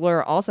 Stone's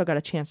lawyer also got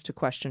a chance to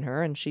question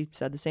her, and she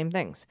said the same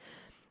things.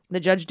 The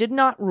judge did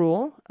not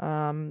rule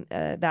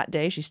that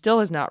day. She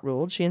still has not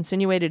ruled. She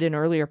insinuated in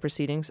earlier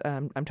proceedings,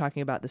 I'm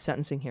talking about the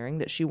sentencing hearing,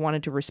 that she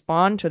wanted to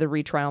respond to the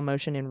retrial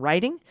motion in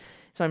writing.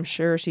 So I'm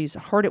sure she's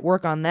hard at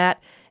work on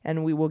that,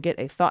 and we will get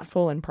a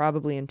thoughtful and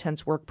probably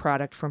intense work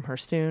product from her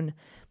soon.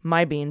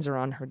 My beans are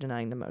on her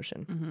denying the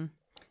motion. Mm-hmm.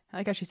 I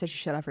like how she said she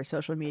shut off her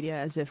social media,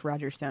 as if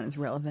Roger Stone is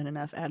relevant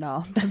enough at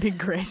all to be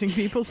grazing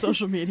people's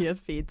social media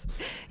feeds.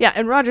 Yeah,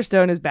 and Roger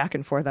Stone is back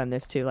and forth on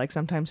this too. Like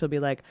sometimes he'll be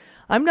like,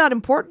 I'm not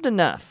important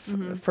enough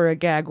for a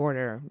gag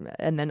order.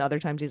 And then other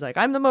times he's like,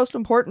 I'm the most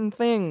important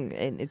thing.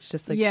 And it's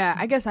just like... Yeah,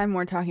 I guess I'm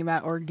more talking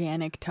about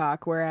organic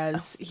talk,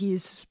 whereas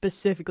he's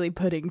specifically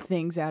putting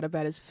things out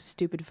about his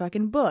stupid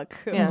fucking book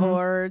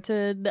or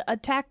to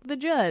attack the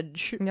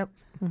judge. Yep.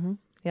 Mm-hmm.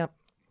 Yep.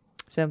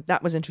 So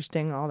that was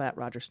interesting. All that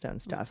Roger Stone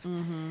stuff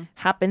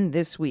happened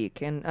this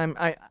week, and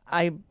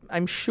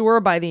I'm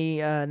sure by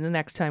the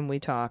next time we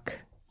talk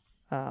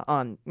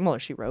on Mueller,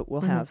 She Wrote,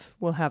 we'll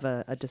have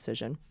a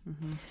decision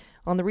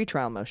on the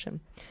retrial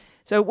motion.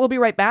 So we'll be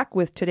right back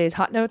with today's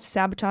Hot Notes,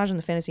 Sabotage, and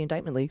the Fantasy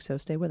Indictment League. So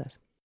stay with us.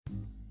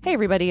 Hey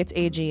everybody, it's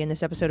AG, and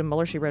this episode of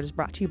Mueller, She Wrote is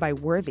brought to you by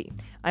Worthy.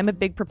 I'm a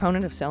big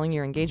proponent of selling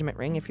your engagement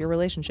ring if your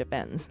relationship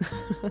ends.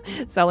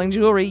 Selling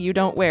jewelry you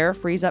don't wear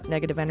frees up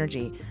negative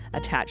energy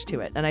attached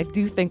to it, and I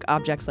do think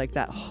objects like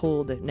that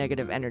hold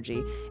negative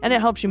energy, and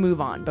it helps you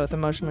move on, both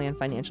emotionally and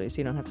financially, so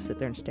you don't have to sit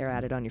there and stare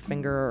at it on your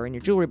finger or in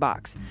your jewelry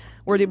box.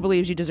 Worthy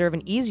believes you deserve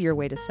an easier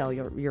way to sell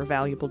your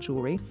valuable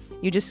jewelry.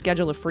 You just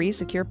schedule a free,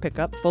 secure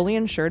pickup, fully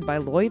insured by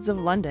Lloyd's of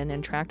London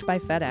and tracked by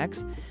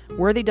FedEx.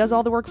 Worthy does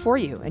all the work for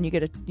you, and you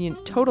get a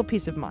total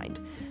peace of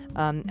mind.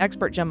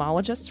 Expert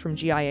gemologists from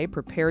GIA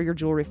prepare your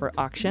jewelry for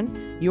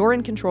auction. You're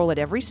in control at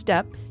every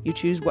step. You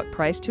choose what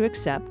price to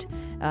accept,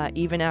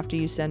 even after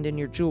you send in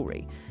your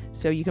jewelry.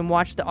 So you can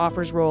watch the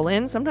offers roll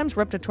in, sometimes for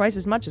up to twice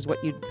as much as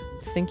what you'd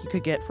think you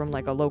could get from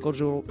like a local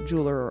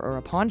jeweler or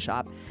a pawn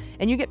shop.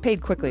 And you get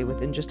paid quickly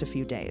within just a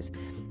few days.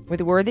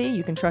 With Worthy,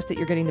 you can trust that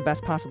you're getting the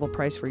best possible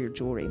price for your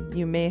jewelry.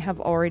 You may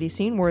have already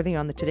seen Worthy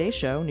on the Today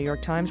Show, New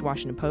York Times,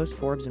 Washington Post,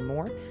 Forbes, and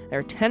more. There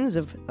are tens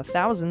of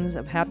thousands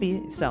of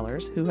happy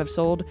sellers who have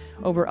sold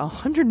over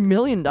 $100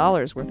 million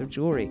worth of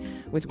jewelry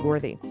with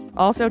Worthy.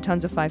 Also,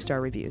 tons of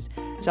 5-star reviews.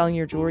 Selling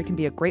your jewelry can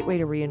be a great way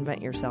to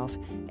reinvent yourself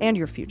and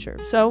your future.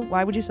 So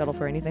why would you settle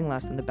for anything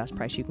less than the best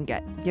price you can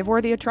get? Give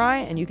Worthy a try,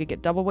 and you could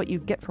get double what you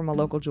get from a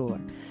local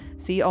jeweler.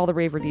 See all the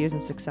rave reviews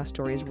and success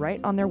stories right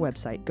on their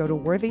website. Go to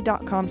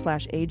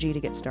worthy.com/AG to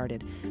get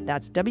started.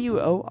 That's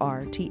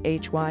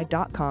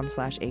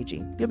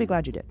WORTHY.com/AG. You'll be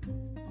glad you did.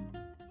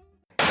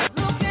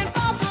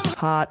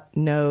 Hot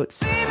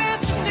notes. All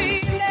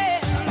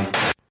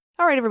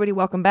right, everybody,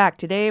 welcome back.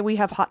 Today we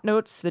have Hot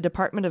Notes, the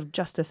Department of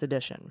Justice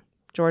edition.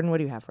 Jordan, what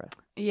do you have for us?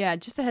 Yeah,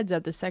 just a heads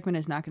up, this segment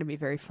is not going to be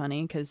very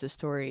funny because the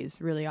story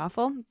is really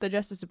awful. The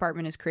Justice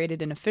Department has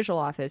created an official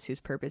office whose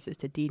purpose is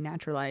to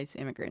denaturalize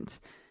immigrants.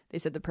 They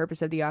said the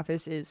purpose of the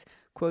office is,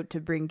 quote,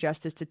 to bring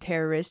justice to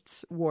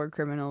terrorists, war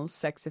criminals,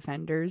 sex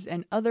offenders,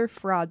 and other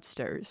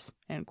fraudsters,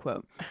 end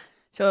quote.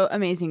 So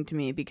amazing to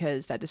me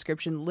because that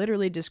description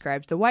literally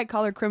describes the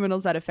white-collar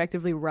criminals that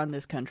effectively run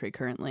this country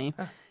currently.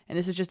 And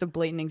this is just a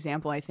blatant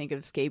example, I think,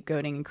 of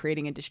scapegoating and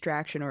creating a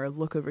distraction, or a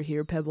look over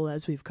here pebble,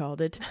 as we've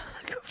called it,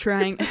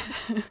 trying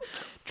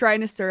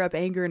to stir up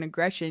anger and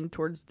aggression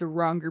towards the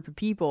wrong group of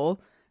people,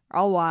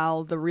 all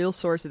while the real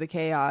source of the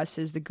chaos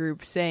is the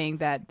group saying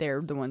that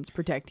they're the ones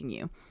protecting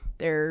you.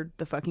 They're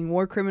the fucking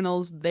war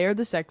criminals, they're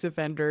the sex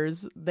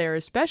offenders, they're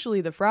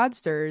especially the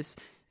fraudsters,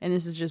 and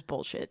this is just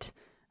bullshit.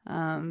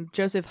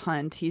 Joseph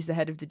Hunt, he's the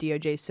head of the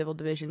DOJ Civil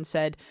Division,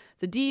 said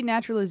the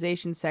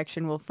denaturalization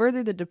section will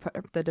further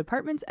the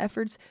department's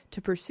efforts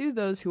to pursue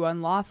those who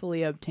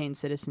unlawfully obtain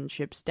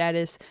citizenship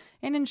status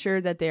and ensure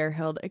that they are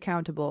held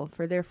accountable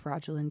for their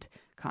fraudulent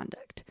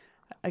conduct.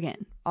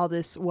 Again, all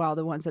this while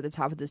the ones at the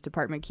top of this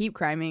department keep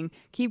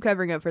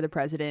covering up for the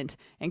president,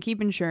 and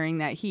keep ensuring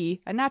that he,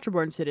 a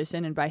natural-born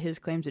citizen and by his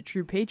claims a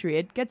true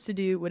patriot, gets to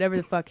do whatever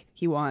the fuck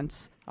he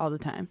wants all the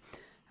time.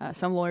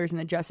 Some lawyers in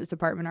the Justice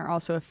Department are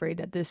also afraid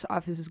that this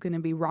office is going to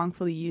be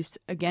wrongfully used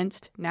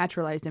against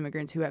naturalized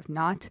immigrants who have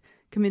not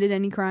committed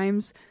any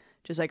crimes,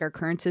 just like our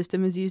current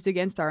system is used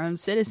against our own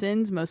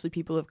citizens, mostly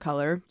people of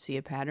color. See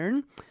a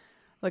pattern?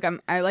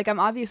 I'm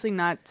obviously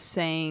not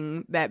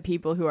saying that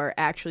people who are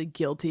actually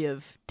guilty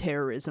of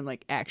terrorism,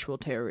 like actual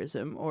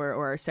terrorism, or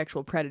are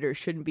sexual predators,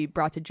 shouldn't be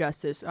brought to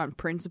justice on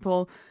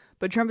principle.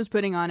 But Trump is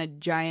putting on a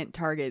giant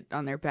target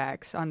on the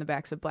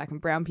backs of black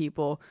and brown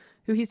people,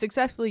 who he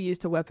successfully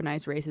used to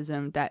weaponize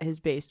racism that his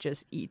base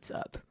just eats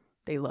up.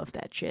 They love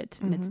that shit,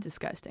 and it's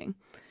disgusting.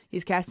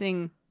 He's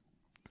casting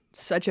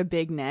such a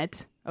big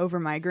net over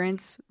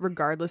migrants,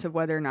 regardless of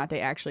whether or not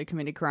they actually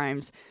committed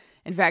crimes.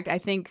 In fact, I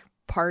think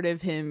part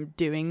of him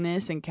doing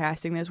this and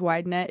casting this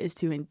wide net is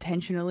to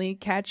intentionally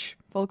catch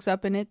folks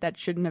up in it that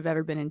shouldn't have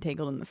ever been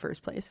entangled in the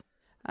first place.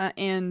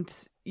 And,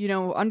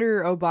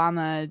 under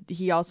Obama,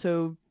 he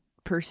also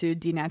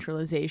pursued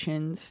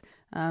denaturalizations.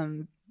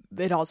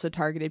 It also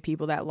targeted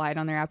people that lied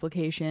on their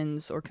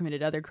applications or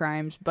committed other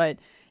crimes, but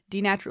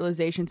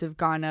denaturalizations have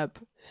gone up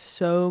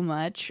so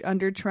much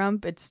under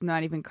Trump, it's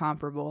not even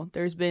comparable.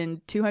 There's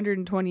been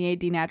 228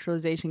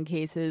 denaturalization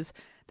cases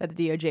that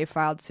the DOJ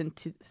filed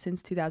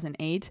since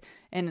 2008,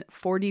 and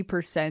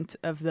 40%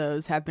 of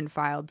those have been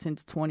filed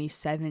since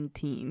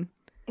 2017.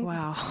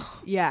 Wow.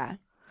 Yeah.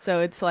 So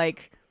it's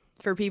like,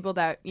 for people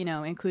that,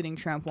 including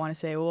Trump, want to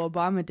say, well,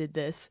 Obama did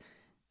this.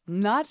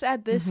 Not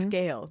at this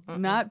scale.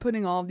 Not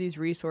putting all of these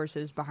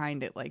resources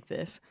behind it like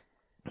this.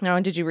 Now,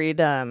 did you read?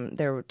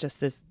 There were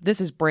just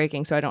this is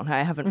breaking, so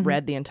I haven't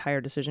read the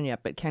entire decision yet.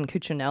 But Ken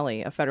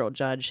Cuccinelli, a federal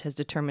judge, has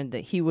determined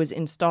that he was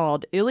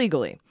installed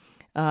illegally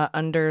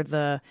under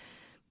the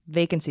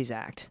Vacancies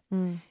Act,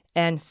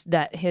 and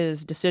that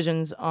his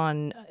decisions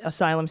on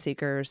asylum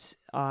seekers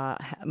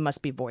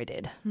must be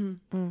voided.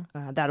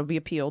 That'll be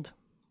appealed.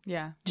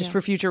 Yeah, just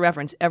for future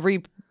reference.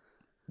 Every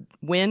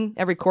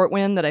court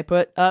win that I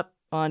put up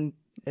on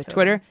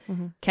Twitter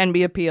can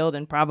be appealed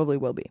and probably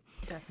will be.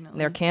 Definitely.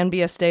 There can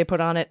be a stay put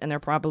on it, and there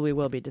probably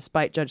will be,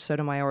 despite Judge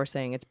Sotomayor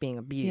saying it's being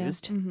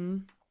abused. Yeah.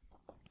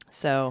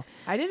 So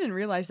I didn't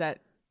realize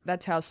that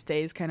that's how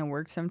stays kind of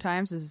work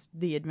sometimes, is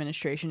the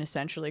administration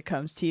essentially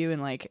comes to you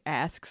and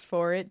asks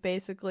for it,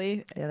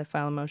 basically. Yeah, they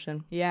file a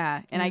motion.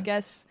 Yeah. And I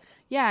guess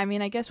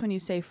when you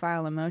say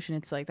file a motion,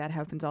 it's like that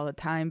happens all the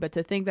time. But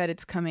to think that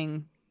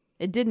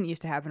it didn't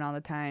used to happen all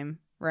the time,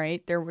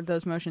 right?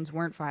 Those motions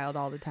weren't filed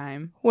all the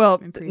time.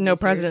 Well, no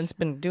president's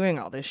been doing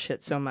all this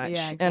shit so much.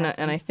 Yeah, exactly.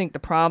 And I think the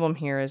problem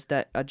here is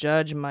that a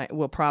judge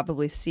will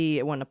probably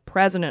see when a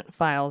president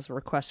files a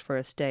request for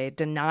a stay,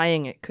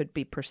 denying it could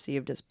be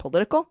perceived as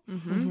political.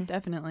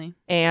 Definitely.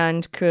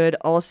 And could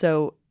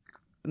also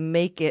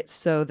make it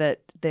so that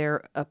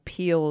their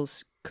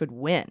appeals could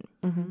win.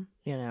 Mm-hmm.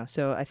 You know,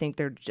 so I think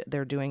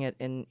they're doing it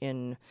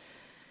in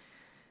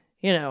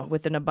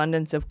with an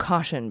abundance of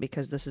caution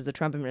because this is the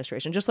Trump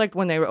administration. Just like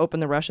when they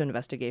opened the Russia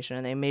investigation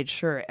and they made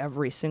sure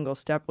every single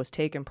step was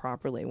taken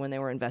properly when they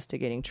were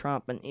investigating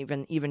Trump, and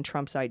even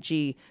Trump's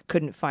IG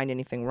couldn't find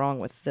anything wrong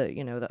with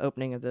the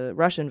opening of the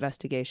Russia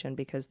investigation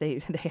because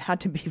they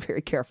had to be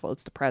very careful.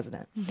 It's the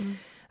president. Mm-hmm.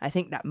 I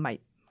think that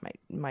might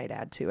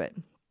add to it.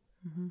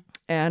 Mm-hmm.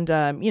 And,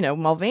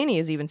 Mulvaney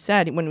has even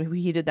said when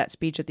he did that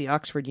speech at the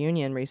Oxford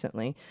Union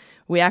recently,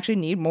 we actually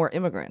need more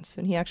immigrants.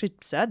 And he actually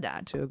said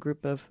that to a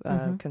group of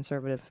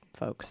conservative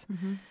folks.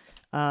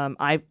 Mm-hmm.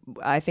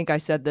 I think I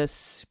said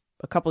this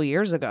a couple of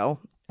years ago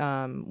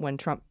when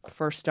Trump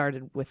first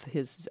started with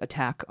his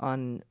attack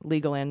on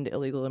legal and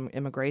illegal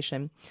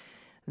immigration,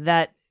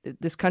 that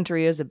this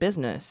country is a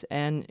business.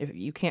 And if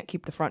you can't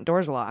keep the front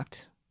doors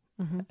locked,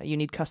 you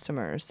need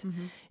customers.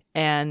 Mm-hmm.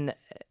 And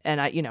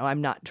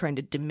I'm not trying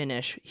to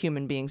diminish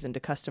human beings into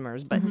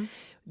customers, but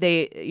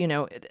they,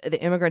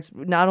 the immigrants,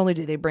 not only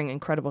do they bring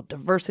incredible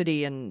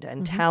diversity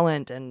and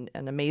talent and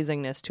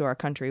amazingness to our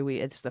country,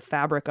 it's the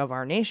fabric of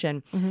our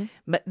nation,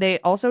 but they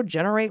also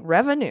generate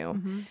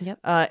revenue,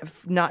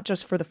 not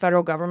just for the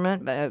federal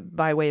government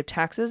by way of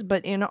taxes,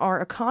 but in our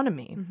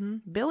economy,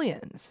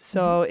 billions.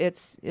 So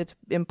it's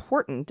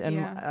important.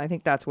 And I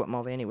think that's what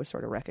Mulvaney was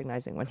sort of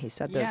recognizing when he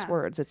said those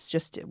words. It's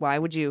just, why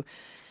would you...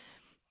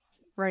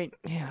 Right.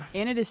 Yeah.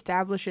 And it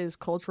establishes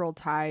cultural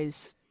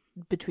ties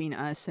between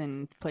us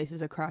and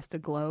places across the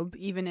globe,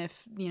 even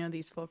if,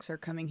 these folks are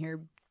coming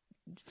here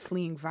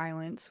fleeing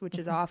violence, which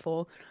is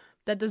awful.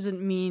 That doesn't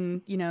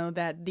mean,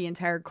 that the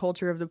entire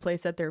culture of the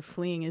place that they're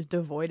fleeing is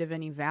devoid of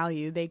any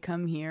value. They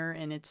come here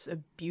and it's a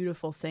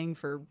beautiful thing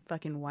for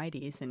fucking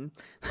whiteys and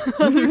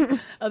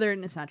other,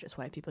 and it's not just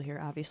white people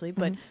here, obviously,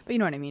 but you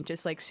know what I mean?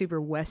 Just like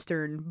super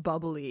Western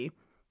bubbly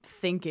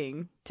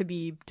thinking to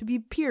be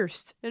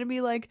pierced and to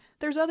be like,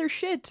 there's other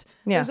shit.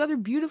 There's other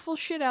beautiful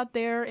shit out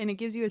there, and it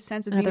gives you a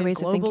sense of being a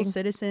global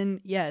citizen.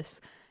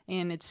 Yes.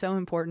 And it's so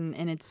important,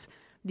 and it's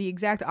the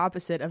exact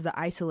opposite of the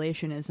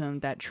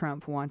isolationism that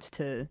Trump wants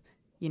to,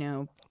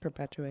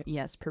 perpetuate.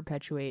 Yes,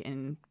 perpetuate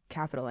and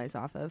capitalize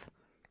off of.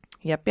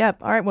 Yep.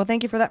 All right. Well,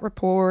 thank you for that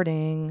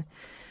reporting.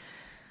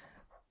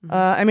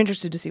 I'm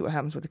interested to see what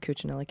happens with the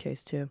Cuccinelli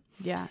case, too.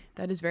 Yeah,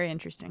 that is very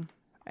interesting.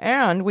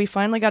 And we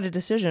finally got a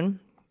decision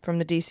from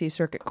the D.C.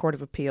 Circuit Court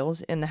of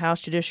Appeals in the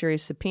House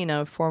Judiciary's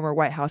subpoena of former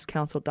White House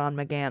counsel Don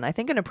McGahn. I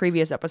think in a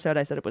previous episode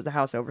I said it was the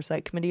House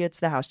Oversight Committee. It's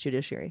the House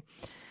Judiciary.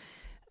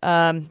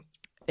 Actually,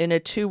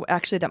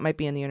 that might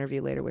be in the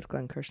interview later with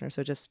Glenn Kirshner,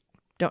 so just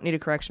don't need a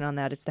correction on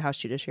that. It's the House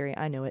Judiciary.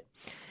 I knew it.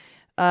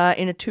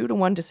 In a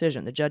 2-1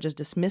 decision, the judges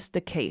dismissed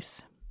the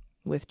case,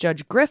 with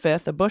Judge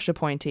Griffith, a Bush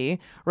appointee,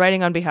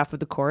 writing on behalf of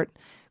the court,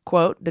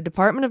 quote, "The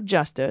Department of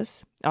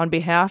Justice, on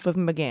behalf of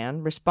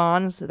McGahn,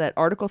 responds that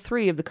Article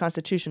 3 of the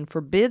Constitution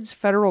forbids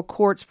federal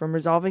courts from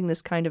resolving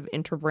this kind of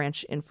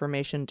interbranch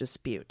information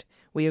dispute.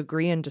 We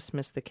agree and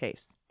dismiss the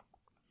case."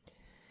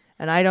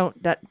 And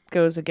that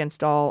goes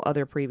against all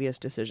other previous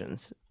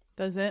decisions.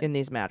 Does it? In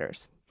these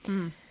matters.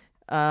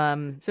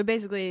 So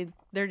basically,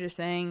 they're just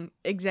saying,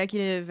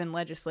 executive and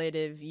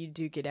legislative, you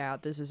duke it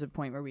out. This is a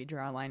point where we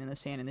draw a line in the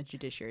sand and the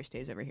judiciary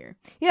stays over here.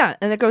 Yeah,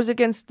 and it goes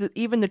against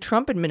even the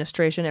Trump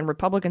administration and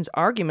Republicans'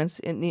 arguments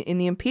in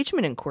the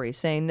impeachment inquiry,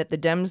 saying that the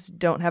Dems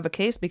don't have a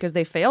case because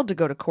they failed to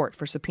go to court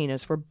for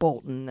subpoenas for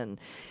Bolton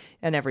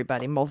and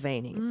everybody,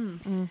 Mulvaney.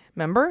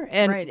 Remember?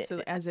 And right,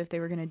 so as if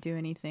they were going to do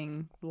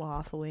anything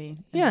lawfully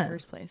in the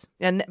first place.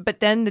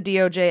 But then the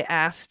DOJ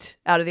asked,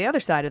 out of the other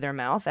side of their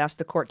mouth, asked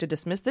the court to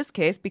dismiss this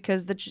case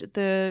because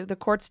the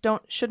courts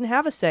shouldn't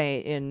have a say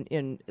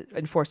in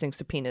enforcing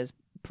subpoenas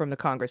from the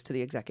Congress to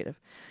the executive.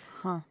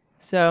 Huh.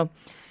 So,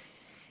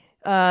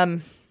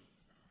 and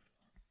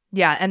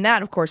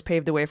that, of course,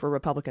 paved the way for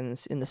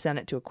Republicans in the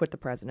Senate to acquit the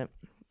president.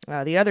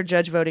 The other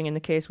judge voting in the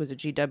case was a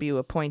GW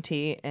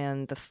appointee,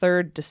 and the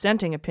third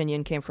dissenting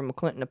opinion came from a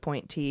Clinton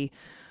appointee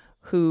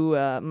who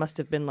must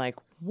have been like,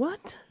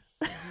 what?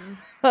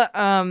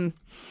 I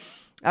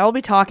will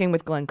be talking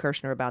with Glenn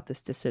Kirshner about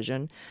this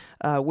decision,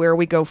 where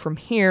we go from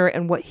here,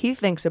 and what he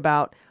thinks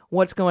about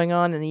what's going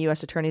on in the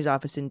U.S. Attorney's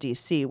Office in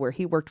D.C., where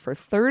he worked for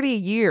 30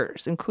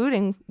 years,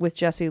 including with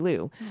Jesse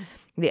Liu,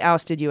 the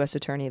ousted U.S.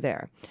 attorney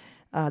there.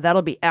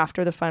 That'll be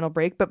after the final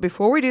break. But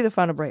before we do the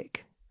final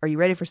break, are you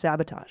ready for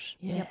sabotage?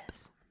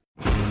 Yes.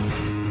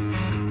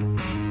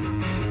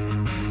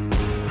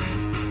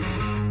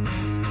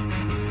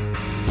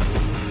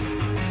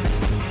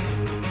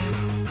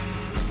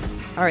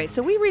 All right,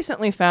 so we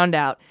recently found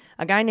out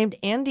a guy named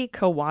Andy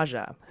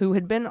Kawaja, who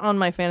had been on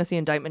my fantasy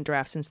indictment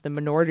draft since the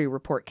Minority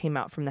Report came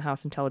out from the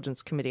House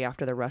Intelligence Committee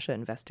after the Russia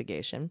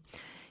investigation.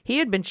 He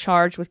had been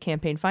charged with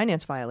campaign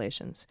finance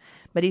violations,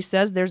 but he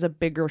says there's a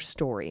bigger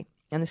story.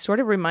 And this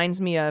sort of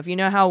reminds me of,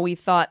 how we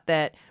thought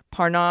that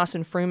Parnas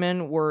and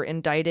Fruman were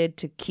indicted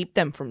to keep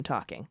them from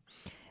talking.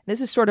 This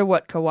is sort of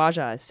what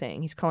Kawaja is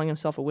saying. He's calling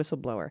himself a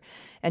whistleblower.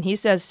 And he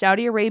says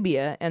Saudi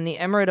Arabia and the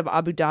Emirate of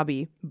Abu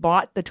Dhabi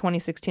bought the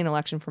 2016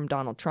 election from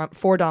Donald Trump.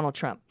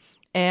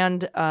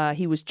 and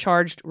he was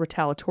charged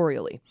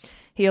retaliatorially.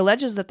 He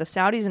alleges that the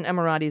Saudis and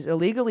Emiratis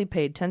illegally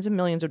paid tens of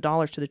millions of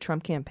dollars to the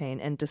Trump campaign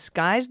and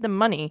disguised the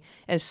money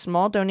as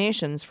small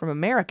donations from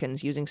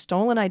Americans using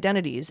stolen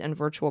identities and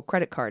virtual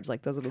credit cards,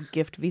 like those little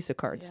gift Visa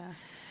cards. Yeah.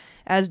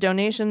 As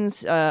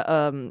donations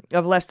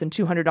of less than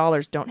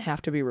 $200 don't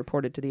have to be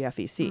reported to the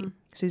FEC.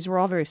 So these were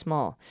all very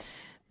small,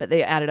 but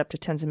they added up to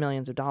tens of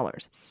millions of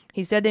dollars.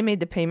 He said they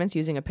made the payments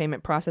using a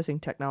payment processing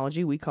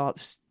technology. We call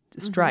it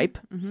Stripe.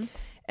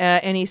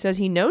 And he says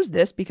he knows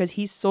this because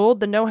he sold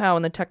the know-how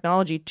and the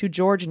technology to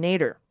George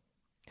Nader,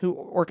 who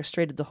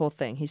orchestrated the whole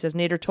thing. He says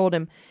Nader told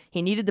him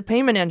he needed the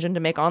payment engine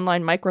to make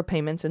online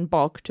micropayments in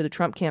bulk to the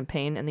Trump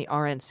campaign and the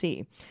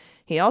RNC.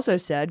 He also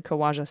said,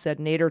 Khawaja said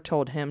Nader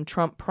told him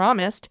Trump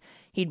promised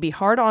he'd be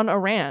hard on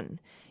Iran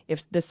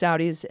if the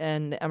Saudis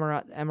and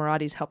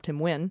Emiratis helped him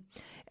win,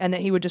 and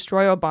that he would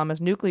destroy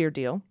Obama's nuclear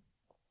deal.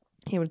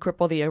 He would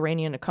cripple the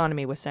Iranian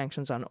economy with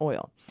sanctions on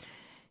oil.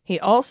 He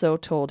also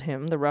told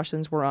him the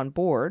Russians were on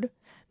board.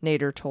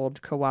 Nader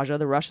told Khawaja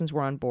the Russians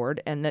were on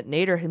board, and that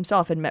Nader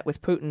himself had met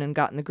with Putin and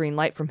gotten the green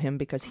light from him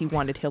because he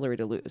wanted Hillary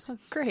to lose. Oh,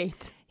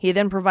 great. He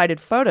then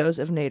provided photos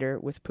of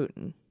Nader with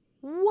Putin.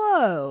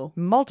 Whoa.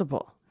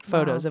 Multiple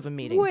photos of a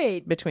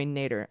meeting between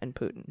Nader and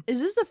Putin. Is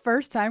this the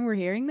first time we're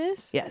hearing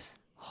this? Yes.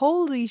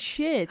 Holy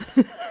shit.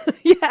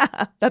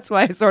 Yeah, that's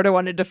why I sort of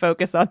wanted to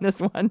focus on this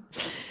one.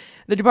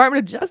 The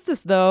Department of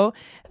Justice, though,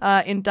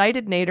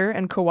 indicted Nader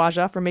and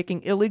Khawaja for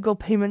making illegal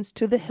payments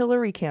to the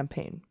Hillary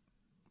campaign.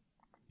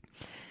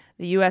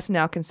 The U.S.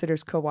 now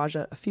considers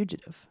Khawaja a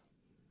fugitive.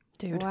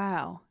 Dude.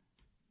 Wow.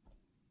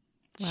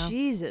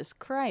 Jesus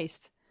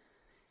Christ.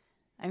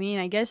 I mean,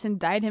 I guess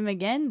indict him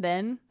again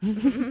then,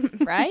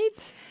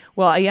 right?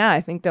 Well, yeah,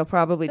 I think they'll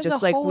probably,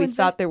 just like we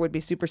thought there would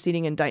be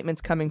superseding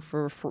indictments coming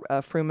for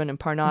Fruman and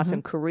Parnas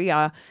and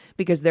Korea,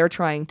 because they're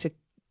trying to,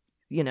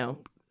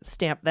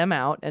 stamp them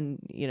out and,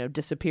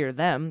 disappear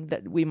them,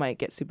 that we might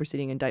get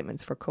superseding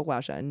indictments for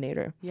Khawaja and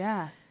Nader.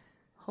 Yeah.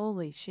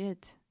 Holy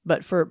shit.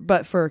 But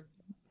for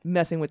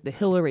messing with the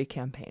Hillary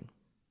campaign.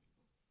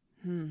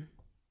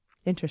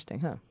 Interesting,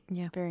 huh?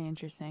 Yeah. Very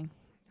interesting.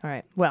 All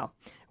right. Well,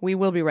 we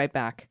will be right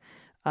back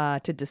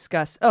to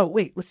discuss. Oh,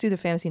 wait. Let's do the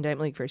Fantasy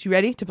Indictment League first. You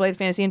ready to play the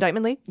Fantasy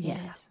Indictment League?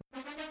 Yes.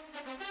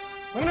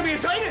 I'm gonna be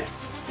indicted!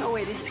 No,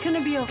 wait, it's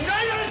gonna be okay.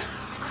 Indicted!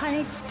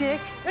 Honey,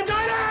 Dick.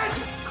 Indicted!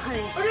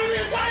 Honey. I'm gonna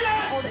be indicted!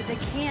 Hold it, they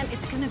can't.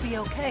 It's gonna be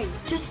okay.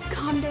 Just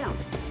calm down.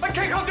 I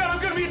can't calm down.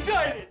 I'm gonna be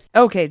indicted!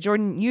 Okay,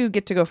 Jordan, you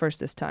get to go first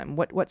this time.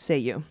 What say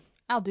you?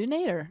 I'll do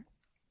Nader.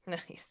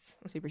 Nice.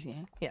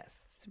 Superseding. Yes.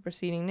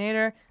 Superseding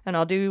Nader, and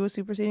I'll do a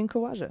superseding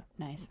Khawaja.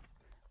 Nice.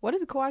 What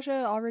is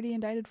Khawaja already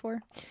indicted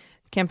for?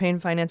 Campaign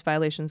finance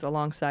violations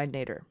alongside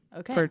Nader.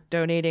 Okay. For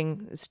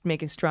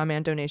making straw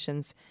man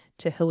donations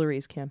to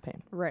Hillary's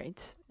campaign.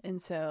 Right.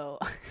 And so...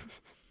 oh,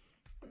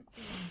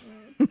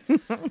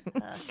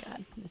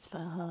 God. It's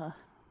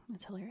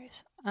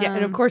hilarious. Yeah,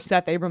 and of course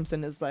Seth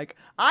Abramson is like,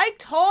 I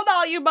told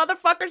all you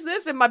motherfuckers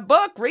this in my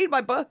book. Read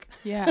my book.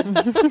 Yeah.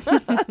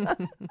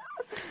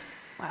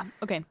 Wow.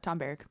 Okay, Tom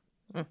Barrack.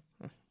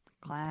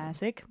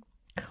 Classic.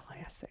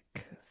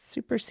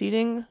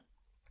 Superseding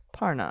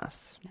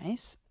Parnas.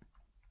 Nice.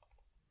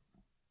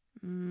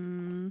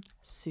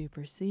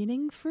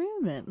 Superseding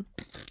Fruman.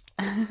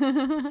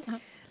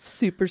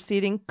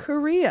 Superseding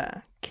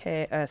Korea.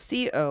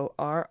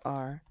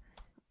 Corrria.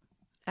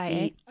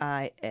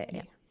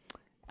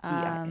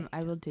 Yeah.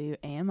 I will do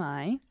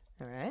AMI.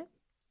 All right.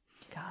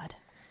 God.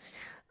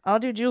 I'll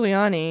do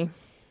Giuliani.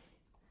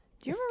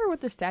 Do you remember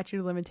what the statute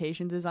of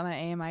limitations is on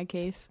an AMI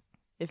case,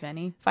 if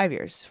any? 5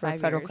 years for 5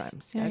 federal years.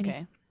 crimes. Yeah,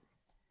 okay.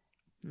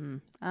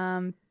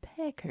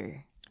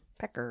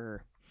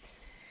 Pecker.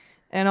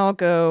 And I'll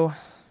go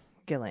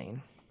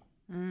Ghislaine.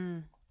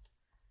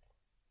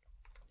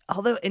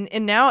 Although,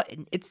 and now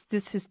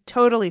this is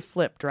totally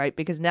flipped, right?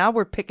 Because now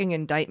we're picking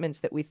indictments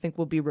that we think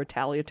will be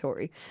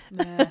retaliatory.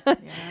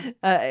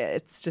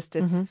 It's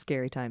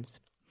scary times.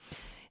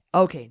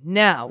 Okay,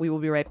 now we will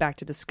be right back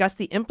to discuss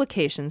the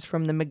implications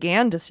from the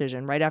McGahn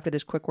decision right after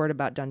this quick word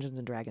about Dungeons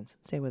and Dragons.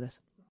 Stay with us.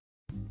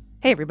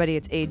 Hey everybody,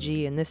 it's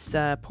AG, and this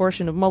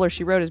portion of Mueller,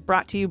 She Wrote is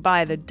brought to you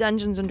by the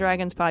Dungeons &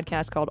 Dragons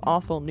podcast called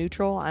Awful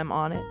Neutral. I'm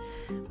on it,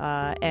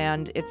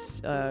 and it's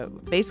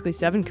basically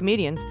 7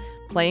 comedians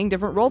playing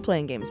different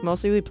role-playing games.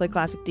 Mostly we play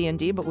classic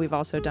D&D, but we've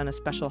also done a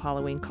special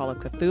Halloween Call of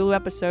Cthulhu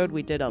episode.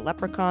 We did a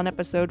Leprechaun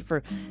episode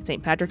for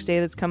St. Patrick's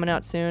Day that's coming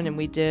out soon, and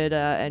we did,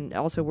 and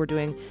also we're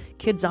doing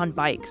Kids on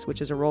Bikes,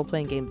 which is a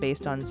role-playing game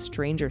based on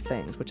Stranger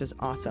Things, which is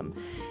awesome.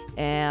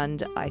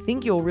 And I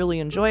think you'll really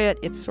enjoy it.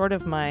 It's sort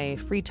of my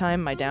free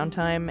time, my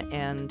downtime,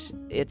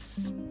 and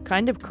it's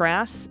kind of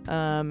crass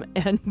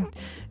and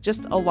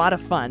just a lot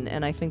of fun,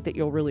 and I think that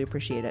you'll really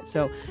appreciate it.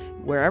 So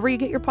wherever you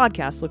get your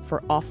podcasts, look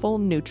for Awful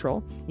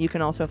Neutral. You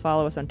can also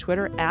follow us on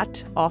Twitter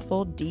at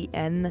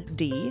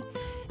AwfulDND.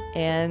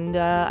 And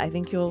I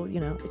think you'll,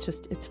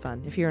 it's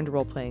fun. If you're into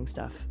role-playing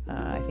stuff,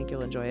 I think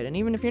you'll enjoy it. And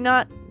even if you're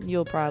not,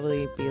 you'll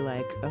probably be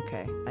like,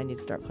 okay, I need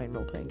to start playing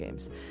role-playing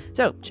games.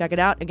 So check it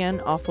out. Again,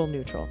 Awful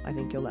Neutral. I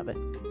think you'll love it.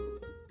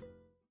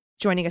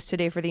 Joining us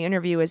today for the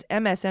interview is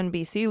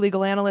MSNBC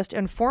legal analyst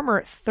and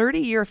former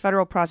 30-year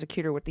federal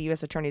prosecutor with the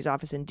U.S. Attorney's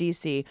Office in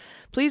D.C.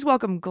 Please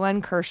welcome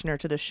Glenn Kirshner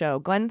to the show.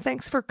 Glenn,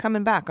 thanks for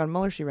coming back on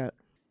Mueller, She Wrote.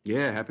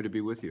 Yeah, happy to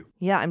be with you.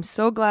 Yeah, I'm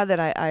so glad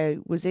that I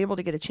was able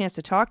to get a chance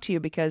to talk to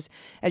you because,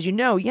 as you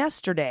know,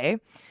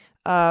 yesterday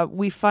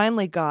we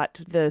finally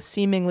got the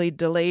seemingly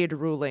delayed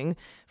ruling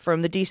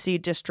from the D.C.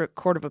 District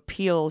Court of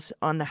Appeals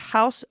on the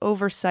House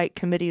Oversight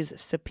Committee's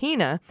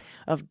subpoena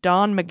of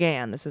Don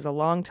McGahn. This is a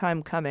long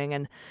time coming,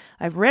 and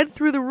I've read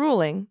through the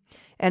ruling,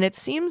 and it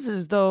seems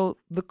as though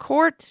the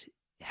court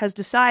has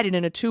decided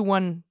in a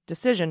 2-1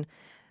 decision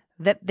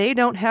that they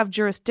don't have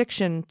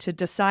jurisdiction to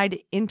decide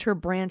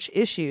interbranch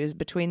issues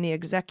between the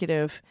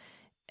executive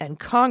and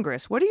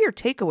Congress. What are your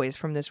takeaways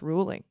from this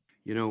ruling?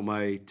 You know,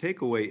 my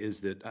takeaway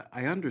is that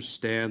I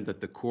understand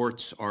that the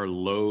courts are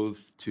loath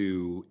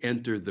to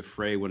enter the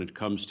fray when it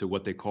comes to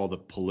what they call the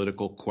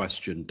political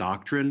question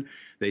doctrine.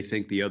 They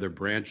think the other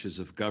branches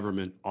of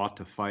government ought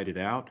to fight it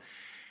out.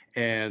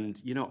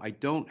 And, you know, I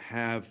don't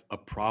have a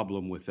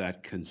problem with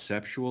that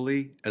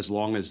conceptually, as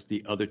long as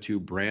the other two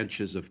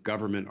branches of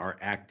government are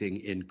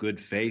acting in good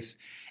faith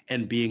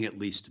and being at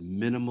least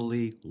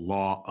minimally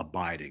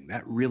law-abiding.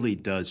 That really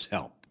does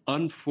help.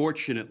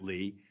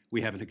 Unfortunately, we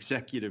have an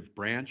executive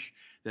branch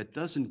that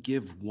doesn't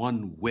give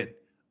one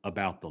whit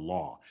about the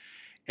law.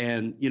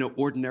 And, you know,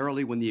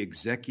 ordinarily when the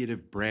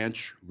executive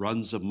branch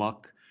runs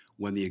amok,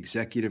 when the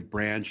executive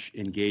branch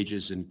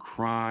engages in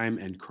crime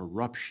and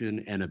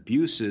corruption and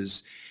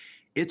abuses,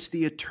 it's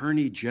the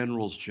Attorney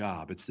General's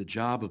job. It's the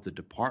job of the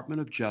Department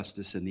of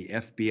Justice and the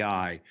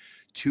FBI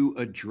to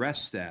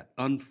address that.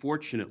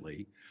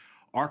 Unfortunately,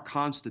 our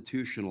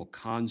constitutional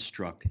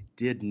construct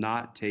did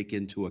not take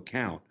into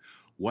account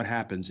what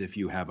happens if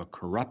you have a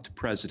corrupt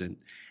president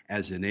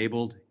as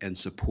enabled and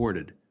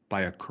supported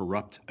by a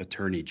corrupt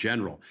Attorney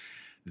General.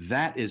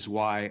 That is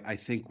why I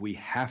think we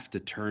have to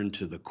turn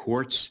to the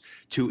courts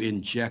to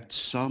inject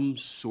some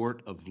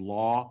sort of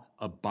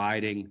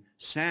law-abiding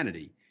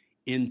sanity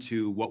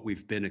into what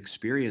we've been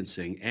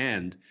experiencing.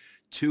 And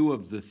 2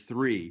 of the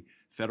 3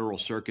 Federal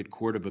Circuit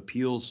Court of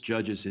Appeals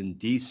judges in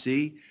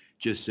D.C.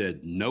 just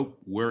said, nope,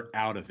 we're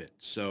out of it.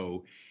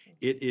 So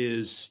it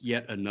is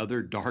yet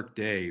another dark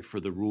day for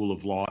the rule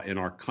of law in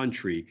our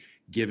country,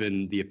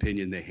 given the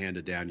opinion they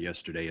handed down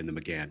yesterday in the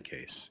McGahn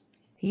case.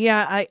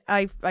 Yeah,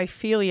 I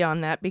feel you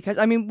on that because,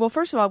 I mean, well,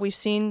 first of all, we've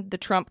seen the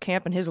Trump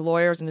camp and his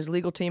lawyers and his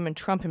legal team and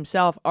Trump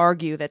himself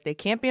argue that they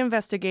can't be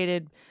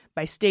investigated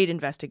by state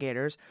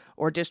investigators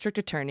or district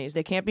attorneys.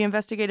 They can't be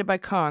investigated by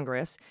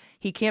Congress.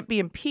 He can't be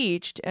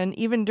impeached. And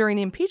even during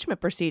the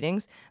impeachment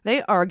proceedings,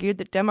 they argued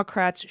that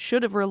Democrats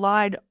should have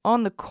relied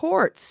on the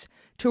courts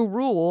to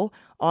rule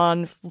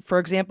on, for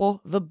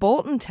example, the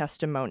Bolton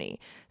testimony.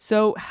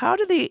 So how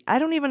do they, I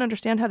don't even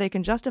understand how they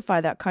can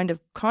justify that kind of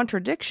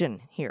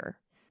contradiction here.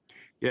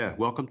 Yeah,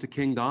 welcome to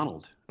King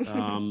Donald.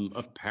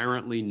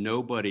 Apparently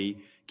nobody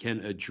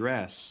can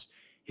address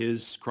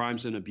his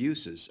crimes and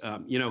abuses.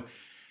 You know,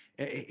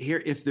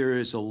 here, if there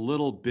is a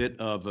little bit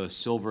of a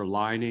silver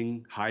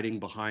lining hiding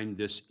behind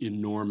this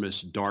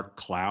enormous dark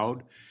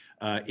cloud,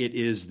 it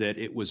is that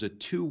it was a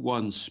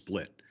 2-1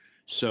 split.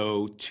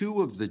 So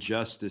 2 of the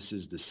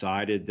justices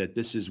decided that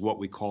this is what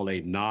we call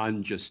a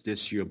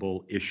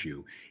non-justiciable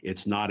issue.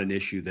 It's not an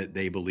issue that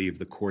they believe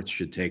the courts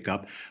should take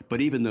up.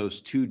 But even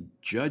those 2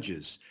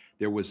 judges,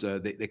 there was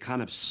they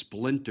kind of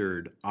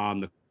splintered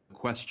on the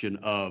question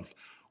of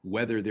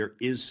whether there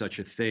is such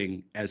a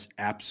thing as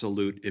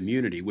absolute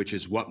immunity, which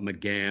is what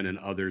McGahn and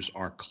others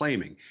are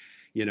claiming.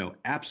 You know,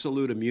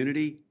 absolute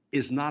immunity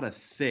is not a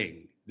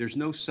thing. There's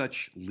no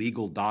such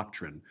legal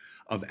doctrine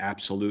of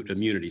absolute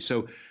immunity.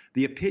 So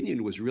the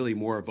opinion was really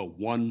more of a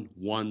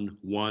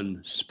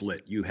 1-1-1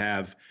 split. You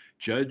have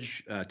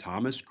Judge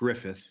Thomas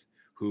Griffith,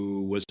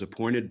 who was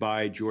appointed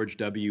by George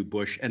W.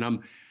 Bush, and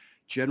I'm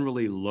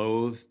generally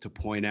loath to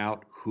point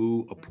out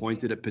who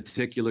appointed a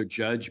particular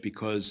judge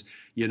because,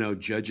 you know,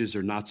 judges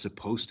are not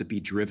supposed to be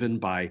driven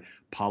by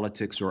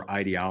politics or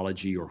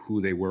ideology or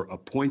who they were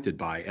appointed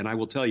by. And I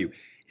will tell you,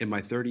 in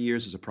my 30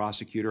 years as a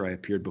prosecutor, I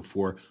appeared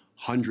before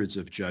hundreds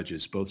of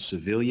judges, both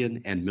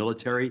civilian and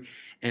military.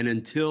 And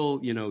until,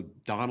 you know,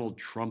 Donald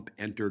Trump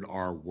entered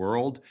our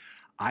world,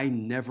 I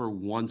never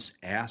once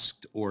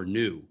asked or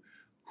knew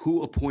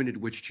who appointed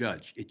which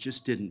judge. It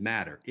just didn't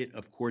matter. It,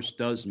 of course,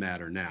 does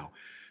matter now.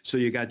 So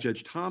you got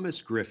Judge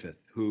Thomas Griffith,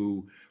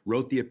 who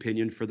wrote the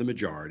opinion for the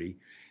majority.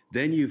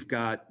 Then you've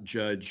got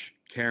Judge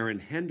Karen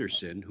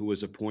Henderson, who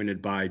was appointed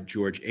by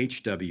George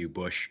H.W.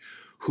 Bush,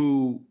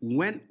 who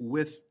went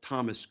with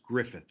Thomas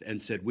Griffith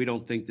and said, we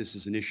don't think this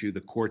is an issue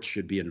the courts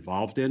should be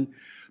involved in.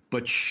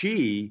 But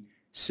she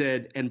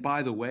said, and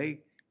by the way,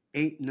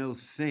 ain't no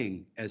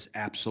thing as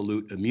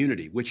absolute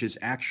immunity, which is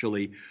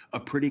actually a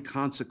pretty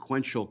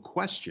consequential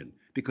question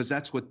because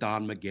that's what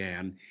Don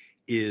McGahn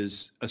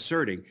is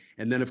asserting.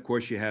 And then, of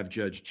course, you have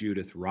Judge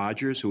Judith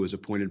Rogers, who was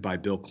appointed by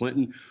Bill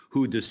Clinton,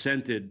 who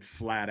dissented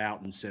flat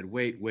out and said,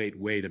 wait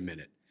a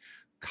minute.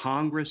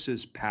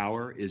 Congress's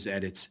power is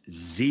at its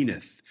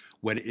zenith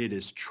when it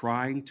is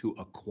trying to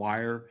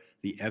acquire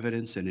the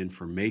evidence and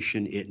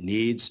information it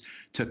needs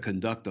to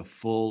conduct a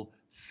full,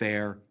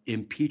 fair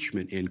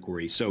impeachment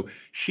inquiry. So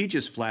she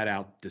just flat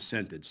out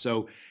dissented.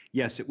 So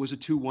yes, it was a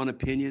 2-1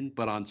 opinion,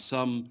 but on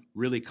some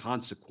really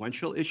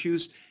consequential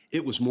issues,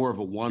 it was more of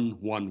a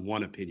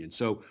 1-1-1 opinion.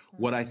 So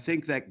what I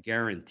think that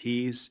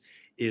guarantees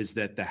is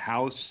that the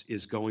House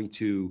is going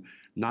to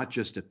not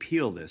just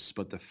appeal this,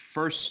 but the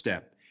first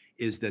step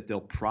is that they'll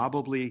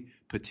probably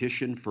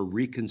petition for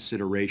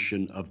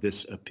reconsideration of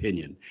this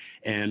opinion.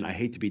 And I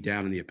hate to be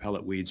down in the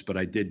appellate weeds, but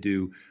I did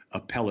do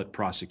appellate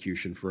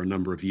prosecution for a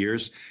number of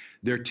years.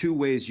 There are 2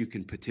 ways you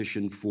can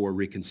petition for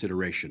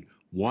reconsideration.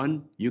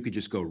 One, you could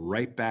just go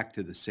right back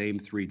to the same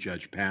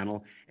 3-judge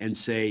panel and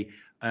say,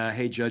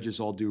 hey, judges,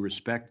 all due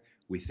respect,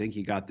 we think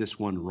you got this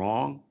one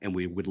wrong, and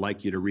we would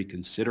like you to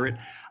reconsider it.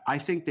 I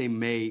think they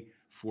may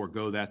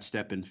forego that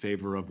step in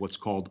favor of what's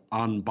called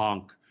en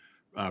banc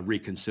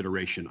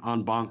reconsideration.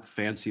 En banc,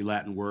 fancy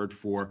Latin word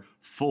for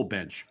full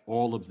bench,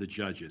 all of the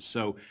judges.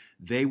 So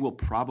they will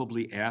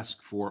probably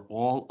ask for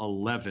all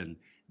 11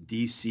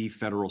 D.C.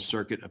 Federal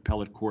Circuit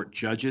Appellate Court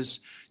judges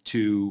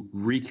to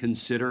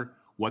reconsider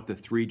what the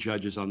 3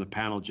 judges on the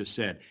panel just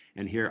said.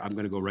 And here I'm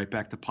going to go right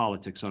back to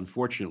politics,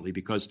 unfortunately,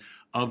 because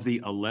of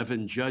the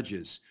 11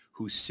 judges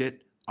who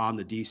sit on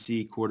the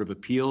D.C. Court of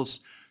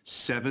Appeals,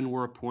 7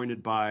 were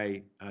appointed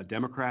by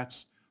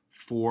Democrats,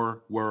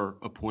 4 were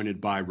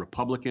appointed by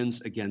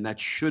Republicans. Again, that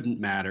shouldn't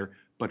matter,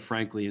 but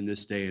frankly, in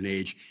this day and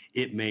age,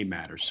 it may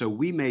matter. So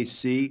we may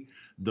see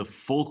the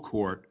full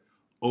court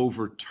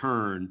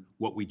overturn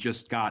what we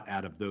just got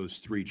out of those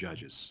 3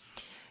 judges.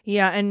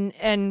 Yeah,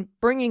 and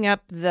bringing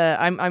up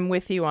I'm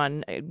with you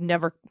on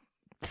never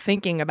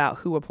thinking about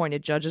who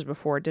appointed judges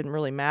before. It didn't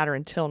really matter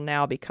until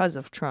now because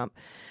of Trump.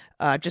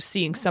 Just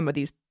seeing some of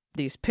these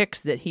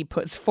picks that he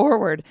puts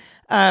forward.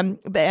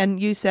 And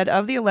you said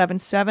of the 11,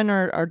 7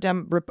 are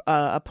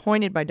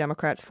appointed by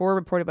Democrats, 4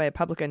 reported by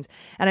Republicans.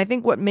 And I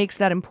think what makes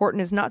that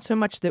important is not so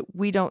much that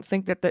we don't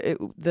think that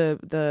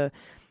the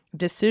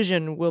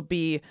decision will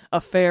be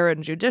a fair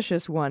and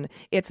judicious one.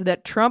 It's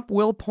that Trump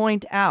will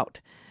point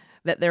out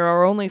that there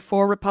are only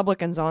 4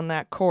 Republicans on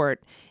that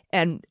court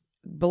and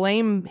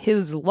blame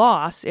his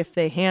loss, if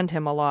they hand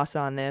him a loss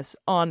on this,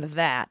 on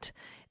that.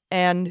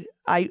 And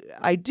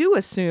I do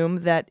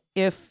assume that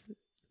if,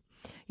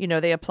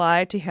 they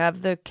apply to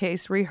have the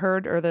case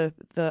reheard or the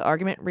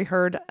argument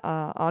reheard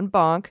en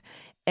banc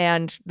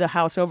and the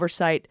House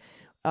oversight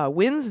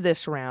wins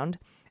this round,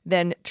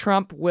 then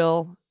Trump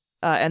will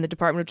and the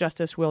Department of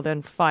Justice will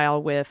then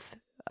file with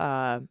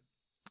the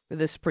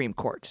Supreme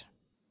Court.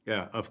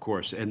 Yeah, of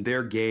course. And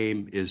their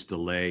game is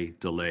delay,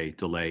 delay,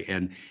 delay.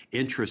 And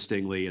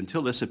interestingly,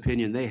 until this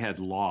opinion, they had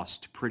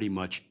lost pretty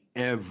much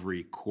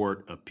every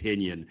court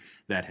opinion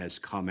that has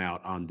come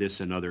out on this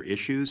and other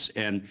issues.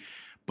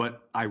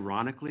 But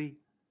ironically,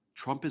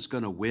 Trump is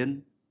going to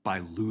win by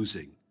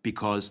losing,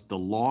 because the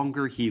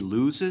longer he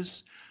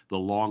loses, the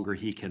longer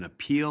he can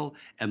appeal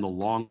and the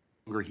longer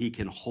he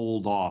can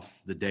hold off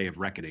the day of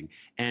reckoning.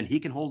 And he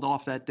can hold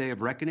off that day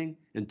of reckoning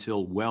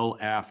until well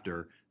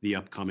after the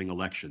upcoming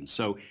election.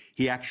 So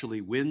he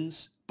actually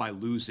wins by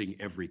losing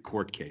every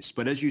court case.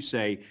 But as you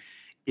say,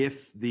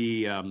 if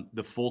the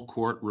full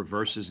court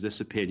reverses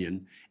this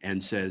opinion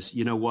and says,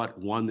 you know what,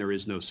 1, there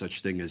is no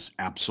such thing as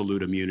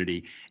absolute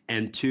immunity,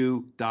 and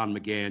 2, Don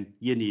McGahn,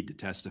 you need to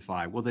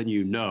testify, well, then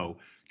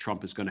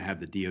Trump is going to have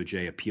the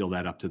DOJ appeal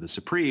that up to the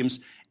Supremes,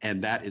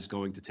 and that is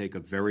going to take a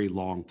very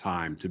long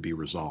time to be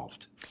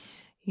resolved.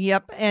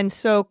 Yep. And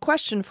so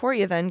question for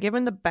you then,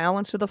 given the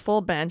balance of the full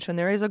bench, and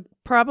there is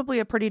probably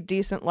a pretty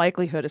decent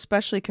likelihood,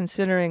 especially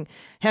considering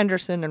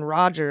Henderson and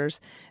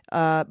Rogers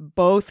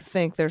both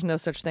think there's no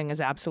such thing as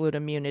absolute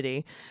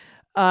immunity.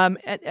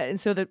 And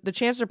so the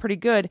chances are pretty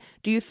good.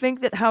 Do you think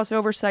that House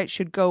oversight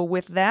should go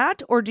with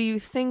that? Or do you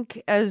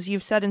think, as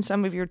you've said in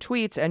some of your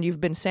tweets, and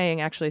you've been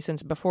saying actually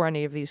since before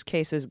any of these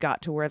cases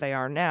got to where they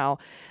are now,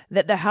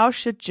 that the House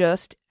should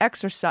just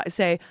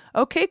say,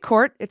 okay,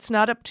 court, it's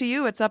not up to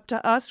you, it's up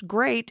to us,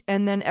 great,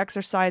 and then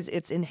exercise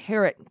its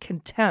inherent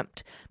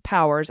contempt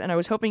powers? And I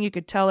was hoping you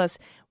could tell us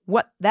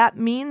what that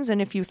means and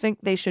if you think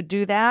they should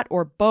do that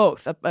or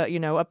both,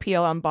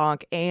 appeal en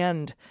banc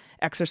and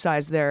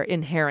exercise their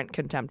inherent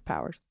contempt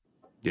powers.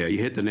 Yeah, you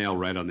hit the nail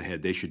right on the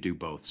head. They should do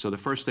both. So the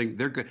first thing,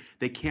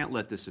 they can't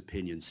let this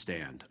opinion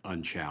stand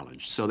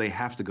unchallenged. So they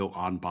have to go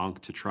en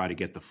banc to try to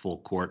get the full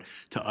court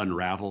to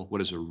unravel what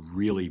is a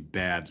really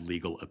bad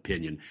legal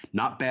opinion.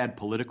 Not bad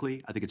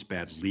politically. I think it's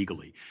bad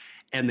legally.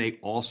 And they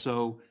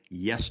also,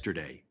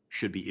 yesterday,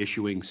 should be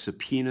issuing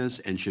subpoenas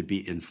and should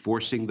be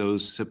enforcing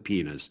those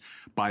subpoenas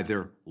by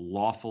their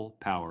lawful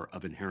power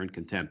of inherent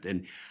contempt.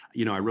 And,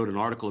 I wrote an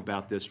article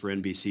about this for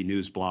NBC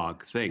News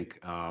blog,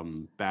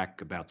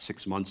 back about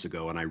 6 months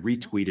ago, and I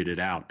retweeted it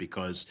out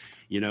because,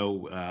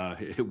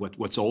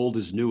 what's old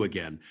is new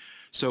again.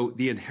 So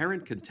the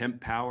inherent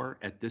contempt power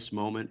at this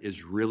moment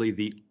is really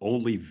the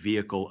only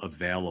vehicle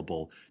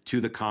available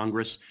to the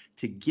Congress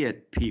to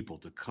get people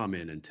to come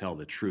in and tell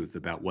the truth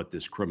about what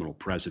this criminal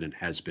president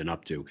has been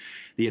up to.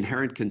 The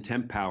inherent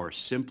contempt power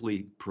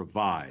simply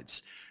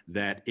provides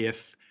that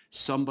if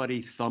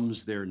somebody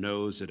thumbs their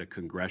nose at a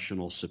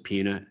congressional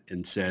subpoena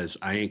and says,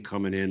 I ain't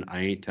coming in,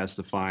 I ain't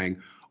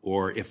testifying,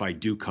 or if I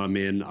do come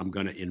in, I'm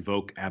going to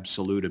invoke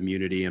absolute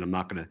immunity and I'm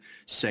not going to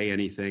say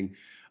anything.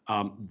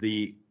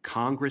 The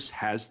Congress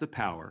has the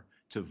power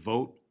to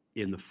vote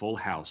in the full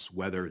House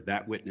whether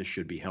that witness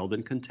should be held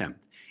in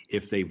contempt.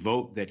 If they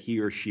vote that he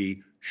or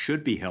she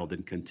should be held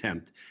in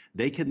contempt,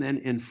 they can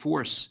then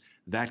enforce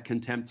that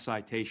contempt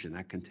citation,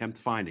 that contempt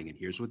finding. And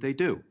here's what they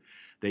do.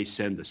 They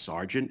send the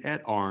Sergeant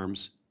at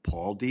Arms,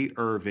 Paul D.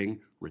 Irving,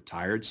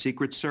 retired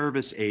Secret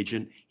Service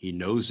agent. He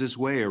knows his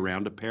way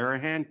around a pair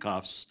of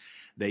handcuffs.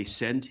 They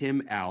send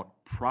him out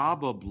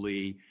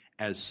probably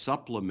as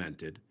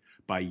supplemented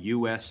by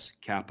U.S.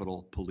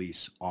 Capitol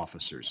Police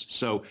officers.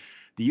 So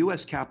the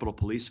U.S. Capitol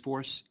Police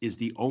Force is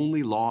the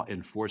only law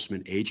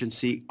enforcement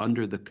agency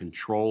under the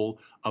control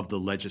of the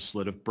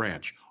legislative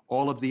branch.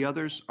 All of the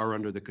others are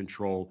under the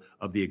control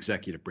of the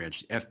executive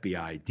branch,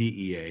 FBI,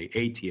 DEA,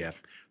 ATF,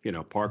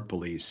 Park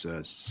Police,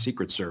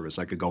 Secret Service.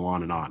 I could go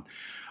on and on.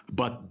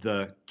 But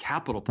the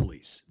Capitol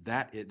Police,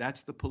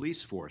 that's the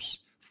police force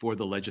for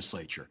the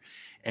legislature.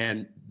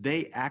 And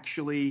they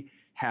actually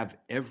have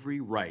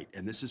every right,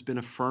 and this has been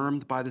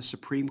affirmed by the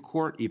Supreme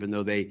Court, even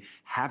though they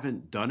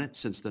haven't done it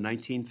since the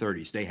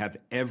 1930s. They have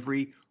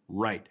every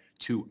right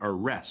to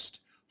arrest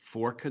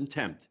for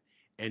contempt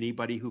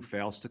anybody who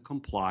fails to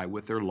comply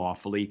with their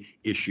lawfully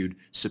issued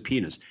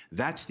subpoenas.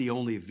 That's the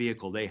only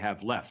vehicle they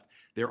have left.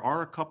 There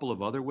are a couple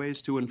of other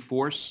ways to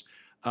enforce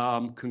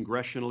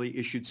congressionally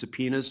issued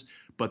subpoenas,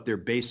 but they're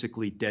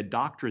basically dead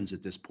doctrines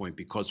at this point,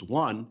 because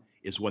one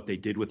is what they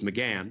did with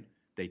McGahn.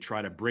 They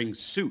try to bring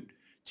suit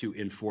to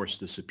enforce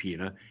the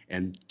subpoena,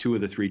 and 2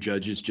 of the 3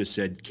 judges just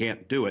said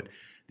can't do it.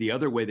 The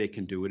other way they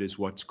can do it is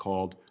what's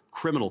called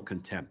criminal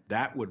contempt.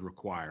 That would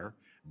require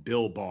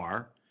Bill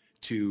Barr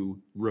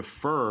to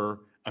refer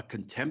a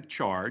contempt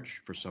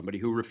charge for somebody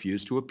who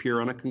refused to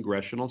appear on a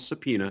congressional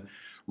subpoena,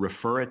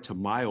 refer it to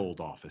my old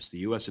office, the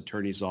U.S.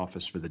 Attorney's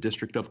Office for the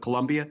District of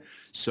Columbia,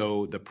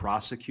 so the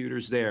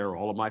prosecutors there,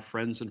 all of my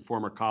friends and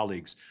former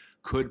colleagues,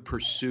 could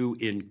pursue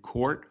in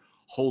court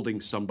holding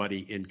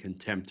somebody in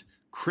contempt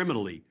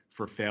criminally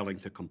for failing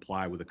to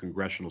comply with a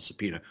congressional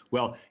subpoena.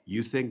 Well,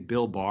 you think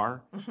Bill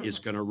Barr is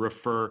going to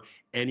refer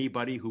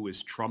anybody who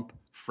is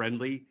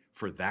Trump-friendly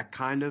for that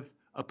kind of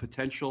a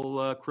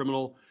potential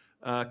criminal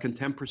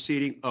contempt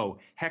proceeding? Oh,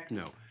 heck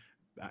no.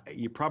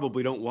 You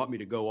probably don't want me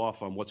to go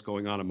off on what's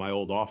going on in my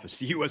old office,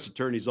 the U.S.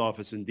 Attorney's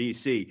Office in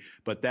D.C.,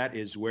 but that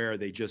is where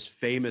they just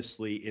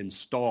famously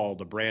installed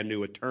a brand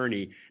new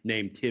attorney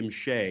named Tim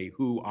Shea,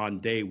 who on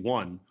day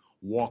one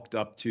walked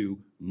up to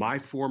my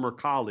former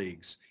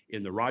colleagues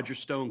in the Roger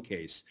Stone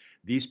case.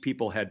 These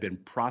people had been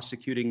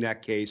prosecuting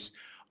that case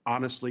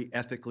honestly,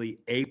 ethically,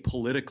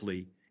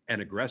 apolitically,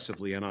 and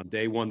aggressively. And on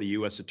day one, the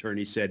U.S.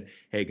 attorney said,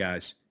 hey,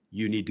 guys,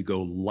 you need to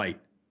go light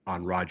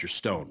on Roger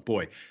Stone.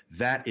 Boy,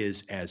 that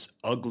is as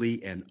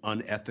ugly and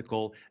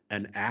unethical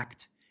an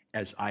act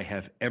as I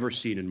have ever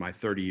seen in my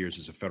 30 years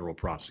as a federal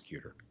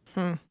prosecutor.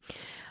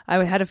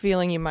 I had a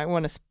feeling you might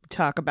want to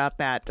talk about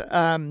that.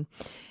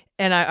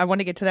 And I want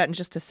to get to that in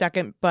just a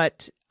second,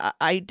 but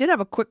I did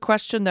have a quick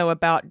question, though,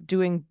 about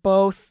doing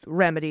both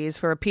remedies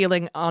for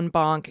appealing en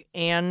banc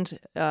and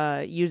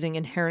using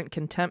inherent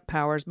contempt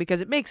powers, because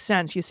it makes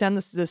sense. You send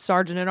the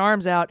sergeant at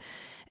arms out,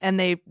 and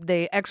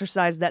they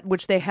exercise that,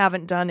 which they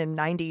haven't done in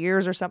 90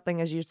 years or something,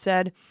 as you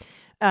said.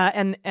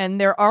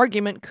 And their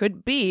argument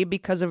could be,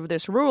 because of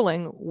this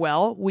ruling,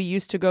 well, we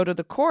used to go to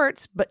the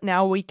courts, but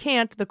now we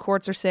can't. The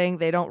courts are saying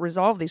they don't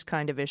resolve these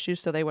kind of issues,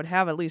 so they would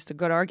have at least a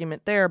good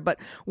argument there. But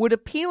would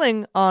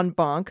appealing en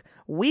banc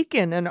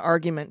weaken an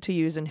argument to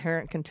use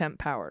inherent contempt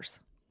powers?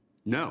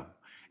 No.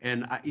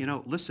 And,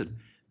 listen,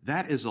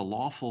 that is a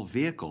lawful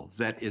vehicle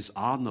that is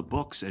on the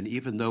books. And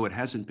even though it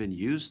hasn't been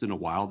used in a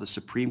while, the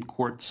Supreme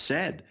Court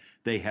said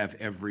they have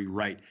every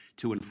right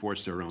to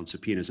enforce their own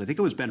subpoenas. I think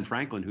it was Ben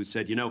Franklin who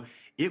said,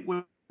 it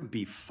would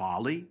be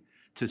folly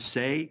to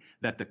say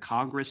that the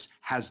Congress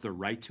has the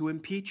right to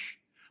impeach,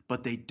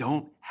 but they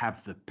don't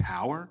have the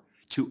power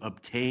to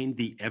obtain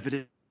the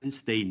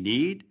evidence they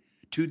need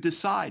to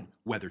decide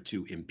whether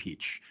to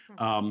impeach.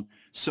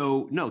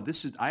 So no,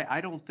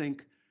 I don't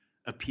think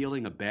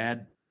appealing a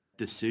bad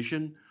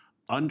decision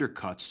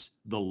undercuts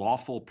the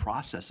lawful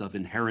process of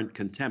inherent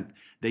contempt.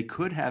 They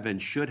could have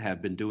and should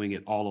have been doing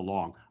it all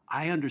along.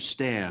 I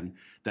understand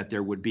that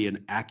there would be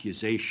an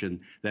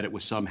accusation that it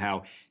was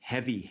somehow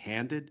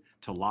heavy-handed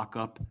to lock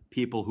up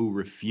people who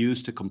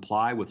refuse to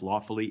comply with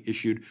lawfully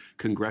issued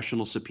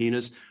congressional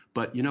subpoenas.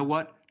 But you know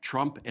what?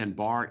 Trump and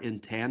Barr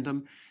in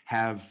tandem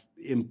have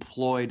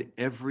employed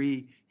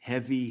every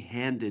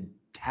heavy-handed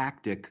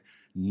tactic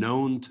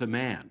known to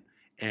man.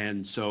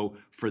 And so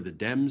for the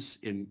Dems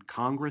in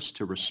Congress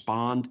to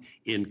respond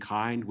in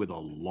kind with a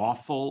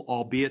lawful,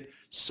 albeit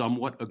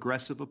somewhat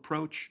aggressive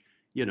approach,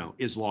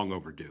 is long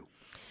overdue.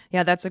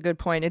 Yeah, that's a good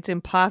point. It's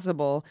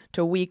impossible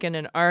to weaken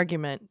an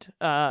argument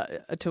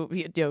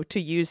to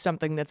use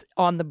something that's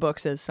on the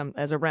books as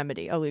a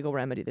remedy, a legal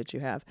remedy that you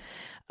have.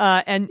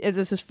 And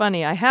this is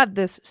funny. I had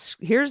this.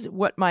 Here's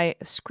what my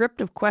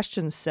script of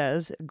questions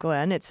says,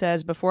 Glenn. It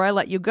says, before I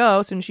let you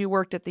go, since you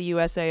worked at the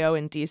USAO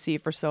in D.C.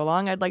 for so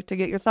long, I'd like to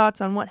get your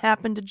thoughts on what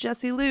happened to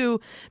Jesse Liu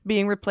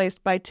being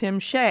replaced by Tim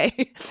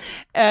Shea.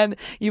 And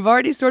you've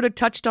already sort of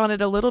touched on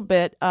it a little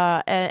bit.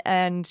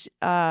 As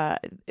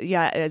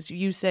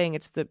you saying,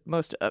 it's the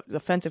most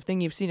offensive thing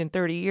you've seen in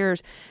 30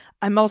 years.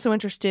 I'm also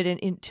interested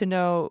in to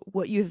know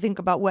what you think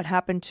about what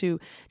happened to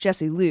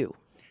Jesse Liu.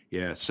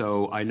 Yeah,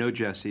 so I know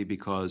Jesse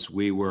because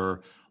we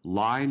were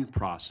line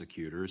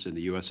prosecutors in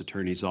the U.S.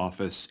 Attorney's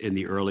Office in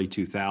the early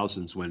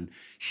 2000s when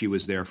she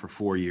was there for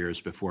 4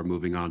 years before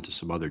moving on to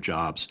some other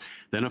jobs.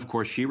 Then, of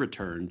course, she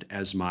returned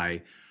as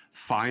my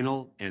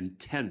final and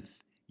 10th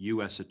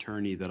U.S.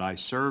 attorney that I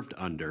served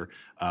under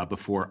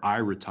before I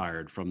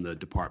retired from the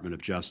Department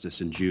of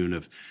Justice in June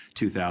of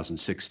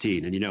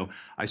 2016. And,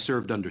 I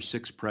served under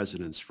 6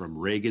 presidents from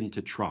Reagan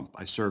to Trump.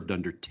 I served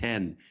under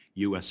 10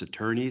 U.S.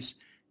 attorneys.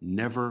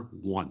 Never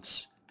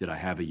once did I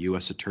have a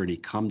U.S. attorney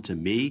come to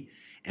me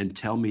and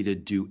tell me to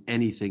do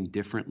anything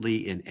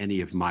differently in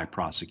any of my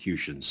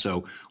prosecutions.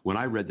 So when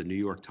I read the New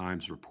York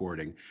Times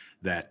reporting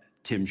that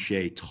Tim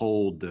Shea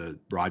told the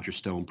Roger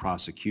Stone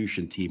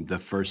prosecution team the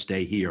first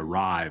day he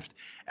arrived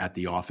at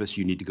the office,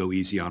 you need to go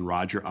easy on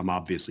Roger. I'm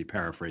obviously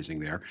paraphrasing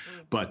there.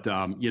 But,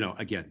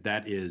 again,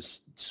 that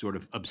is sort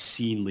of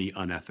obscenely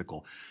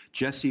unethical.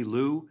 Jesse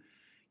Liu,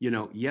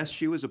 yes,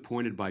 she was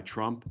appointed by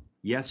Trump.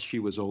 Yes, she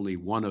was only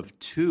one of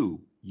 2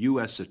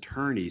 U.S.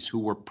 attorneys who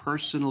were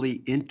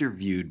personally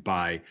interviewed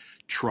by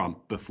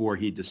Trump before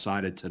he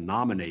decided to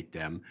nominate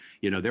them.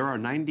 There are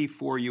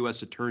 94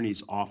 U.S.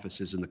 attorneys'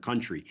 offices in the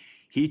country.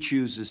 He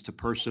chooses to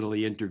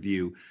personally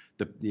interview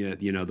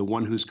the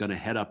one who's going to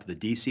head up the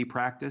D.C.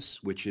 practice,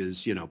 which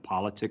is,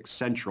 Politics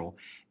Central,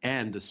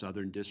 and the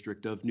Southern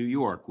District of New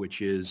York,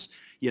 which is,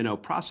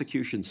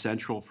 Prosecution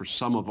Central for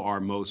some of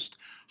our most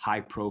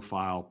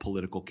high-profile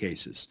political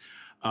cases.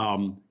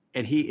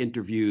 And he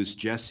interviews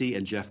Jesse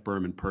and Jeff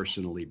Berman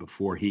personally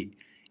before he,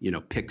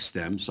 picks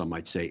them, some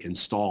might say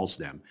installs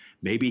them.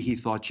 Maybe he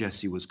thought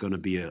Jesse was going to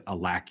be a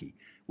lackey.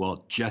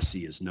 Well,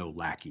 Jesse is no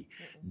lackey.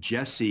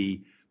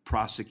 Jesse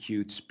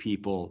prosecutes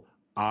people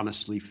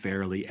honestly,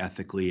 fairly,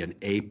 ethically, and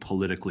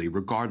apolitically,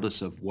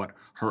 regardless of what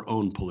her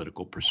own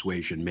political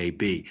persuasion may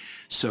be.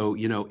 So,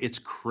 it's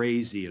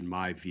crazy in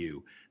my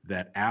view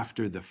that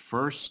after the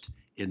first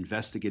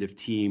investigative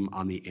team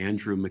on the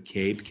Andrew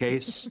McCabe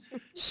case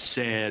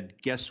said,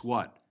 guess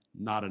what?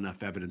 Not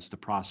enough evidence to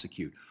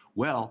prosecute.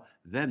 Well,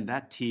 then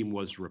that team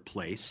was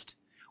replaced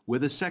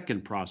with a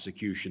second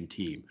prosecution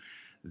team.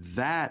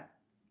 That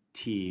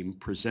team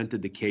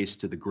presented the case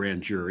to the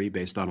grand jury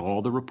based on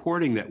all the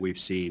reporting that we've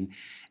seen,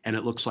 and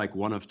it looks like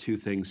one of 2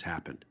 things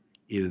happened.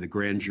 Either the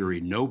grand jury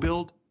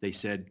no-billed, they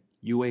said,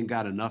 you ain't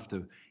got enough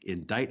to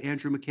indict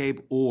Andrew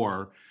McCabe,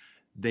 or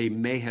they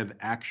may have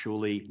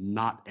actually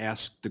not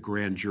asked the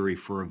grand jury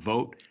for a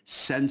vote,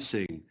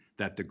 sensing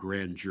that the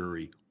grand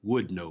jury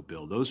would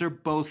no-bill. Those are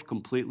both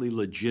completely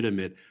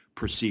legitimate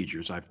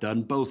procedures. I've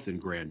done both in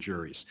grand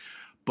juries.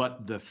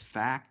 But the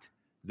fact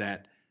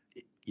that,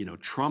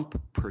 Trump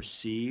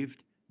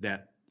perceived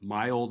that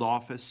my old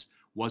office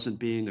wasn't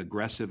being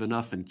aggressive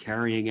enough in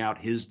carrying out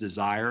his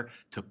desire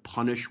to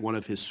punish one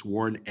of his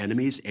sworn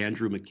enemies,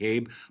 Andrew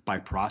McCabe, by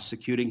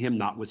prosecuting him,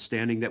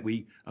 notwithstanding that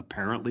we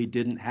apparently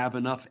didn't have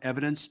enough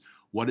evidence.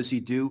 What does he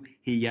do?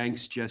 He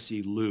yanks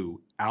Jesse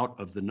Liu out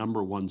of the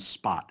number 1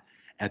 spot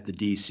at the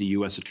D.C.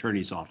 U.S.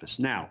 Attorney's Office.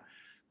 Now,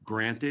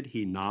 granted,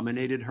 he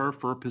nominated her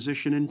for a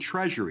position in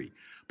Treasury,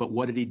 but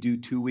what did he do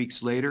 2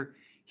 weeks later?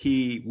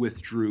 He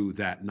withdrew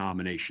that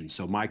nomination.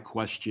 So my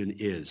question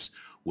is,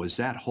 was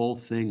that whole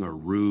thing a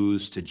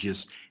ruse to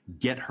just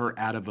get her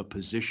out of a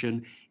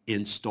position,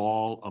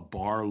 install a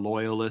Barr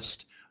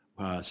loyalist,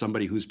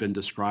 somebody who's been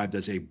described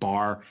as a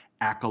Barr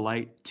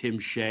acolyte, Tim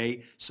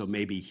Shea, so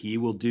maybe he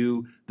will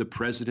do the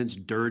president's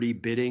dirty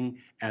bidding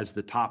as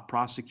the top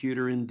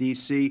prosecutor in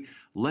D.C.?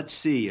 Let's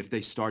see if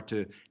they start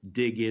to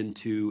dig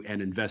into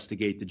and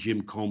investigate the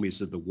Jim Comeys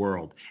of the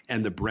world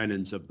and the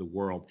Brennans of the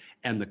world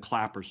and the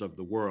Clappers of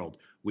the world.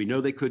 We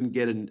know they couldn't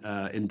get an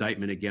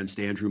indictment against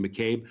Andrew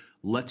McCabe.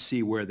 Let's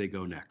see where they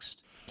go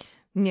next.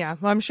 Yeah,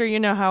 well, I'm sure you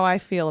know how I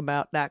feel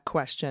about that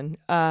question.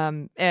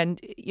 And,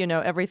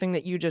 everything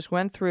that you just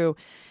went through.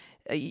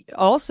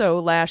 Also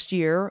last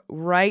year,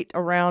 right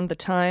around the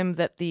time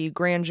that the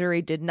grand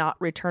jury did not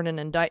return an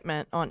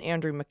indictment on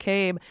Andrew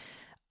McCabe,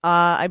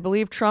 I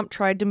believe Trump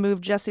tried to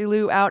move Jesse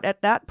Liu out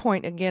at that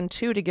point again,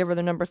 too, to give her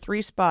the number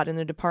 3 spot in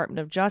the Department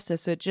of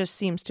Justice. It just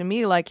seems to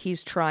me like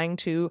he's trying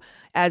to,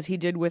 as he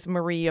did with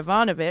Marie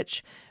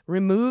Yovanovitch,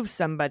 remove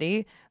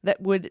somebody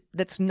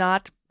that's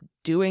not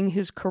doing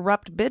his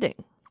corrupt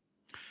bidding.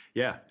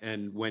 Yeah,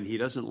 and when he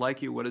doesn't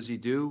like you, what does he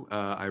do?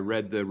 I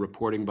read the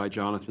reporting by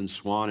Jonathan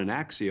Swan in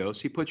Axios.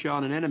 He puts you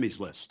on an enemies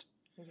list.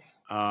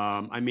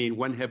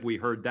 When have we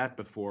heard that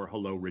before?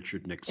 Hello,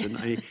 Richard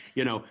Nixon.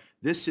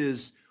 This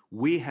is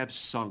we have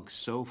sunk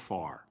so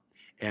far.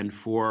 And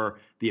for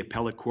the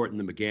appellate court in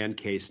the McGahn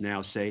case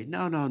now say,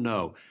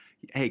 no.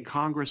 Hey,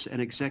 Congress and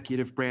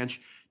executive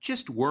branch,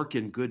 just work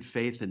in good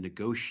faith and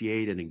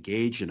negotiate and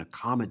engage in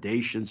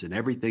accommodations and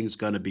everything's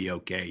going to be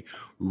okay.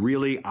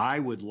 Really, I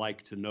would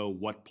like to know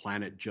what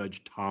planet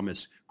Judge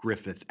Thomas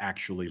Griffith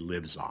actually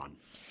lives on.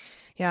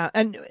 Yeah,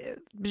 and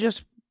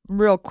just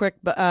real quick,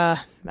 but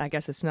I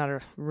guess it's not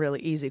a really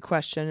easy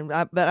question,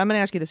 but I'm going to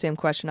ask you the same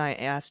question I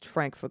asked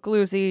Frank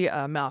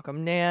Figliuzzi,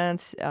 Malcolm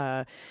Nance,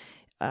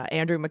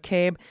 Andrew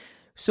McCabe.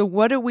 So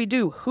what do we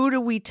do? Who do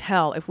we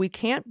tell? If we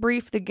can't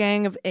brief the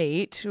Gang of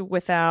Eight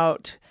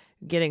without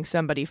getting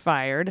somebody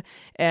fired,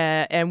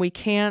 and we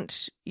can't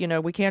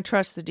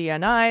trust the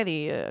DNI,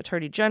 the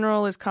Attorney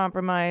General is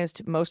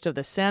compromised, most of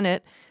the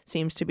Senate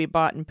seems to be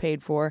bought and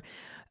paid for,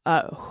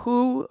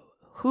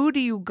 who do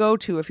you go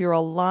to if you're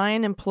a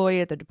line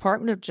employee at the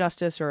Department of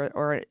Justice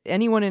or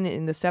anyone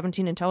in the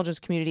 17 intelligence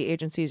community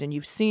agencies and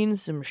you've seen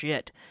some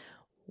shit?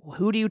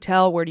 Who do you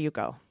tell? Where do you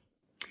go?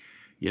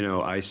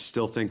 I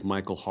still think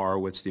Michael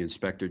Horowitz, the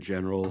Inspector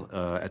General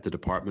at the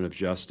Department of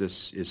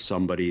Justice, is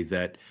somebody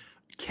that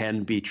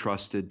can be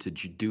trusted to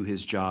do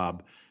his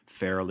job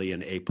fairly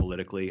and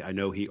apolitically. I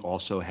know he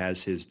also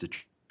has his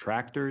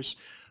detractors,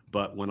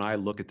 but when I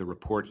look at the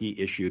report he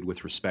issued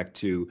with respect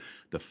to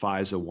the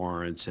FISA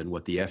warrants and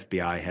what the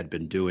FBI had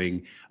been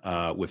doing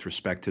with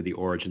respect to the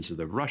origins of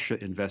the Russia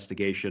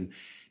investigation,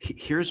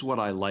 here's what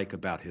I like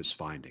about his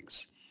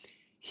findings.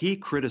 He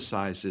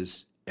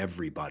criticizes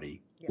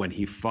everybody when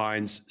he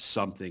finds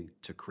something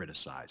to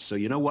criticize. So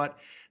you know what?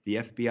 The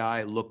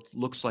FBI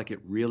looks like it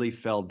really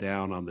fell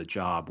down on the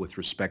job with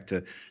respect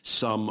to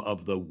some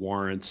of the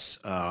warrants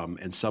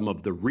and some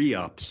of the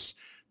re-ups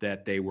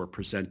that they were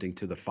presenting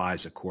to the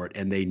FISA court,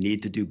 and they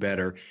need to do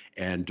better.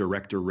 And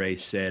Director Wray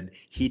said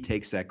he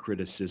takes that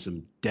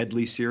criticism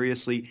deadly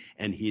seriously,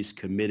 and he's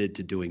committed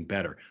to doing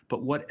better.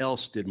 But what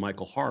else did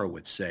Michael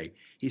Horowitz say?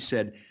 He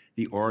said,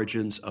 the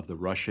origins of the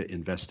Russia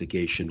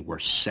investigation were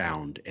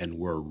sound and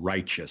were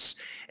righteous.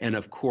 And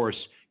of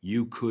course,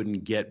 you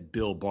couldn't get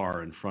Bill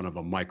Barr in front of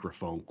a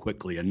microphone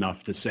quickly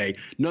enough to say,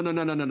 no,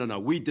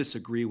 we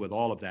disagree with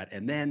all of that.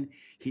 And then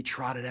he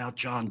trotted out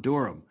John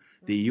Durham,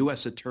 the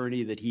U.S.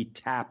 attorney that he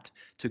tapped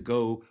to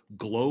go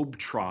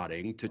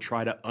globe-trotting to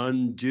try to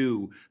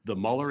undo the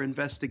Mueller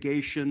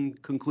investigation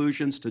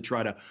conclusions, to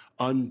try to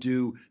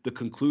undo the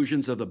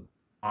conclusions of the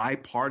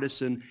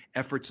bipartisan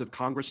efforts of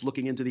Congress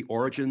looking into the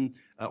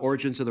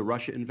origins of the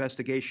Russia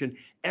investigation.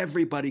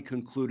 Everybody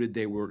concluded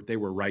they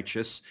were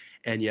righteous,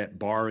 and yet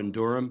Barr and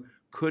Durham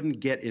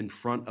couldn't get in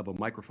front of a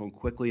microphone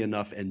quickly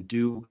enough and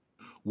do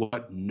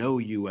what no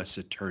U.S.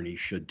 attorney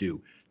should do,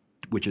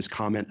 which is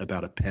comment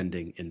about a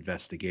pending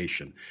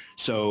investigation.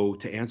 So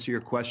to answer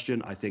your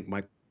question, I think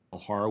Michael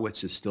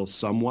Horowitz is still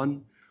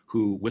someone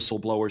who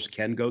whistleblowers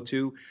can go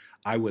to.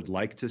 I would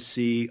like to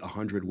see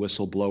 100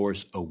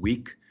 whistleblowers a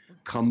week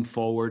come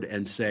forward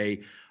and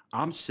say,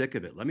 I'm sick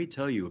of it. Let me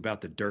tell you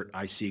about the dirt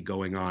I see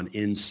going on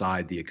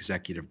inside the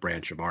executive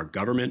branch of our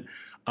government.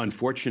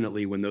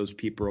 Unfortunately, when those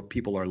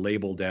people are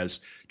labeled as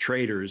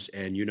traitors,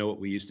 and you know what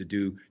we used to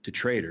do to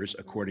traitors,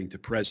 according to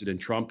President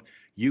Trump,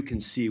 you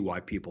can see why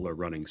people are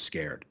running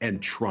scared.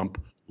 And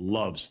Trump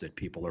loves that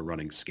people are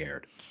running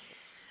scared.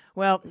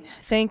 Well,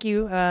 thank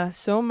you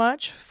so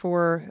much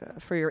for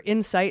your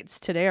insights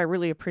today. I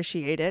really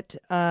appreciate it.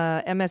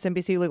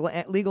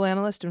 MSNBC legal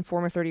analyst and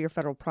former 30-year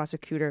federal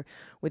prosecutor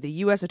with the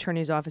U.S.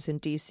 Attorney's Office in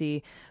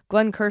D.C.,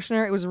 Glenn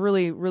Kirschner. It was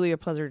really, really a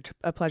pleasure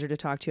to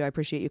talk to you. I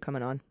appreciate you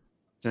coming on.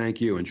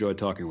 Thank you. Enjoyed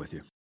talking with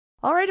you.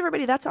 All right,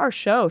 everybody, that's our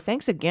show.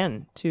 Thanks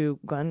again to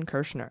Glenn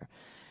Kirschner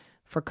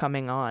for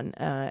coming on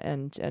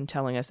and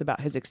telling us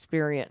about his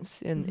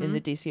experience in the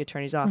D.C.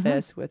 Attorney's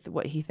Office with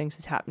what he thinks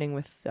is happening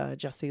with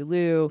Jussie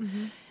Liu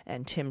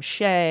and Tim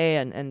Shea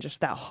and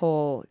just that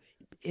whole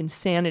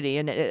insanity.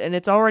 And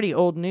it's already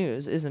old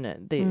news, isn't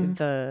it?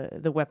 The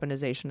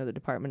weaponization of the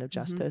Department of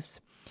Justice.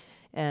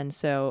 And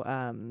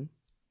so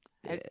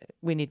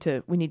we need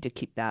to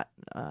keep that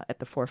at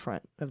the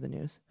forefront of the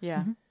news.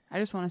 Yeah. I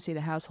just want to see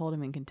the House hold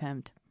him in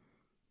contempt.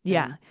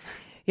 Yeah.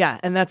 Yeah,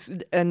 and I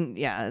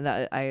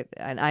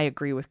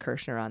agree with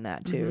Kirschner on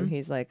that too.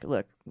 He's like,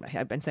 look,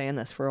 I've been saying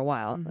this for a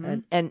while,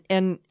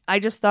 and I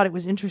just thought it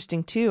was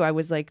interesting too. I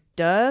was like,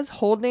 does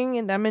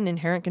holding them in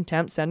inherent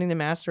contempt, sending the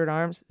master at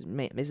arms,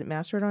 is it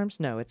master at arms?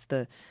 No, it's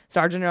the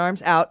sergeant at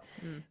arms out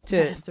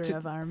master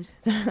of arms.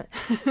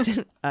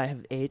 I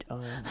have 8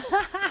 arms.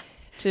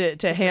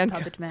 To hand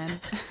puppet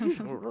man.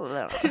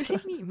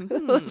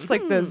 It's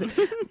like those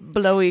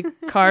blowy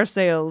car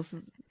sales.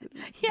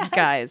 Yes.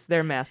 Guys,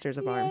 they're masters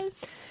of arms.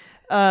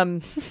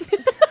 Do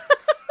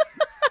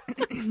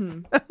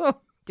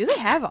they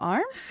have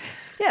arms?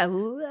 Yeah.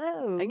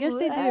 I guess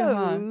they do,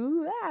 huh?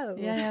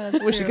 Yeah,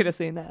 that's Wish true. you could have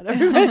seen that,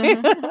 everybody.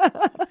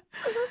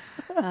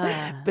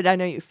 But I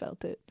know you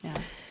felt it. Yeah.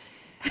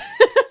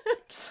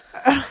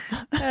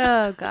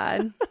 Oh,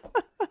 God.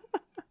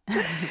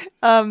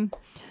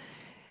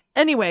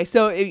 Anyway,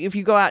 so if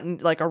you go out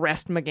and like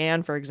arrest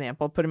McGahn, for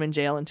example, put him in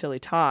jail until he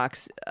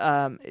talks,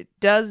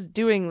 does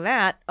doing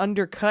that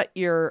undercut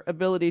your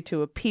ability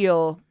to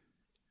appeal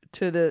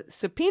to the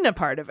subpoena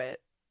part of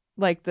it?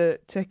 Like to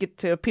get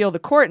to appeal the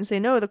court and say,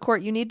 no, the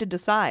court, you need to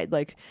decide.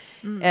 Like,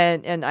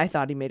 and I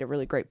thought he made a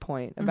really great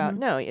point about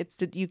no, it's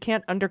you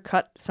can't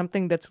undercut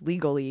something that's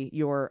legally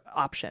your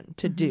option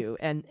to do,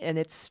 and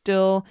it's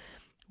still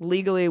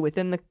legally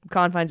within the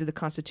confines of the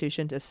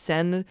Constitution to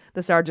send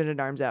the sergeant at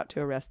arms out to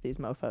arrest these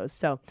mofos.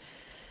 So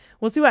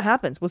we'll see what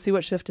happens. We'll see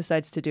what Schiff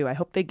decides to do. I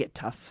hope they get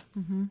tough,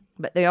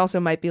 but they also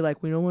might be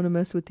like, we don't want to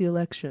mess with the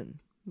election.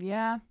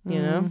 Yeah,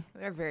 you know,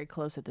 they're very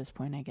close at this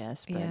point, I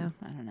guess. But I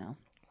don't know.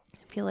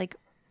 I feel like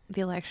the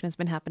election has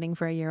been happening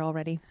for a year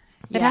already.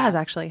 It has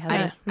actually,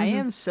 hasn't it? I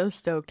am so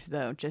stoked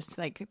though, just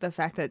like the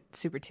fact that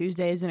Super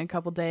Tuesday is in a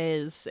couple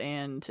days,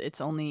 and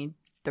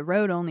the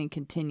road only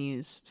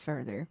continues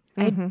further.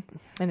 And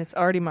it's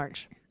already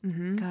March.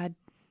 God,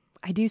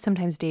 I do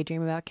sometimes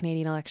daydream about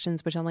Canadian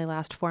elections, which only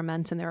last 4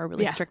 months, and there are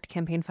really strict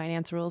campaign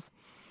finance rules.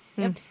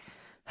 Yep.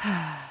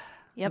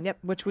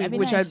 Which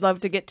I'd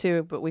love to get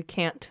to, but we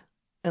can't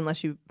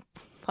unless you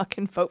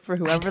fucking vote for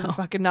whoever the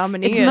fucking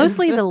nominee is. It's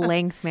mostly the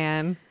length,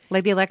 man.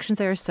 Like the elections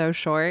there are so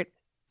short.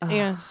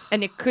 Yeah,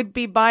 and it could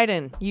be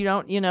Biden. You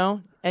don't,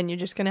 and you're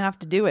just gonna have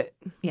to do it.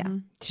 Yeah,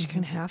 you're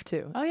gonna have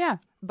to. Oh yeah,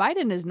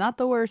 Biden is not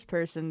the worst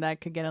person that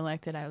could get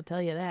elected. I will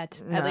tell you that.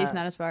 At least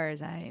not as far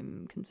as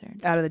I'm concerned.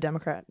 Out of the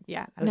Democratic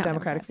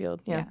Democrats.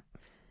 field. Yeah,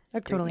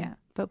 Agreed. Totally. Yeah.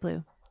 Vote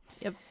blue.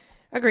 Yep.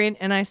 Agreed.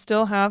 And I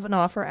still have an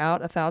offer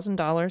out,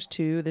 $1,000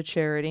 to the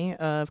charity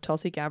of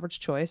Tulsi Gabbard's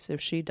choice if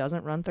she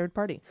doesn't run third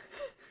party.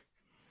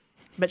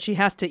 But she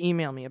has to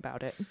email me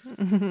about it.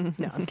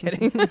 No, I'm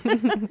kidding.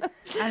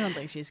 I don't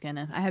think she's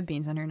gonna. I have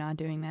beans on her not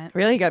doing that.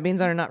 Really? You got beans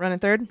on her not running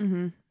third?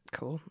 Mm-hmm.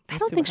 Cool. I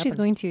don't think she's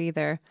going to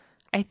either.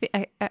 I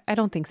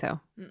don't think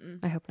so.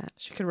 I hope not.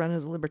 She could run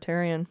as a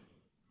libertarian.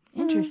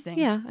 Interesting.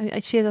 Yeah,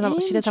 she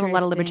does have a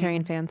lot of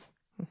libertarian fans.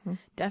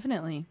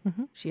 Definitely.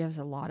 She has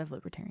a lot of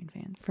libertarian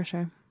fans. For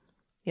sure.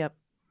 Yep.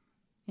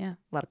 Yeah.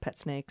 A lot of pet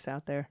snakes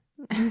out there.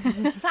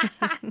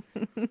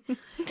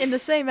 In the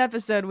same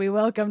episode, we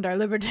welcomed our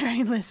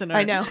libertarian listener.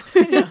 I know.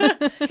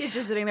 He's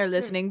just sitting there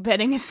listening,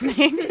 petting a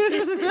snake.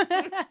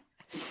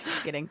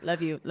 Just kidding.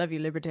 Love you,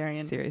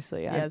 libertarian.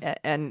 Seriously, yes.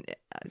 And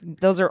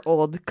those are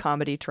old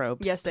comedy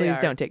tropes. Yes, they Please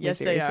are. don't take Yes,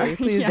 me they seriously. are.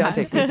 Please don't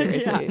take me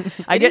seriously.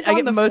 Yeah. I It get is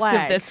on the most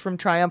flag. of this from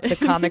Triumph the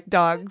Comic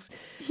Dogs.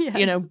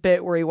 Yes.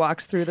 Bit where he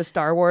walks through the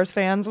Star Wars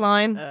fans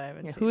line. I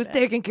haven't seen Who's that.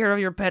 taking care of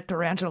your pet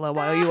tarantula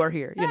while you are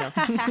here?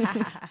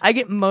 I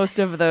get most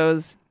of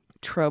those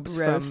tropes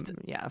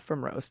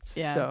from roasts.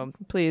 Yeah. So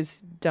please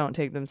don't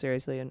take them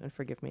seriously and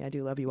forgive me. I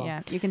do love you all.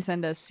 Yeah, you can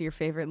send us your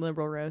favorite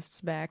liberal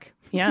roasts back.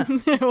 Yeah.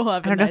 We'll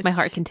have I don't know if my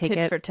heart can take tit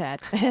it. for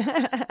tat.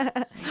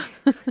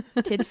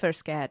 Tit for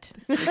scat.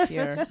 If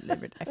you're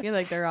I feel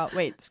like they're all...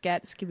 Wait,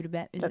 scat,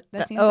 skibidi-bat.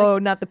 That seems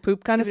like... not the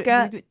poop kind of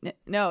scat?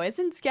 No,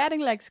 isn't scatting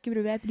like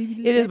skibidi-bat?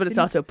 It is, but it's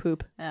also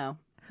poop. Oh.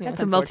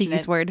 That's a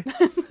multi-use word.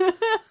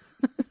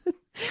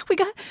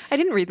 I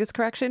didn't read this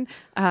correction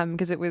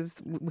because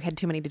we had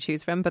too many to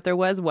choose from, but there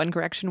was one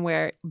correction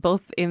where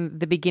both in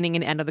the beginning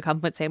and end of the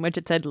compliment sandwich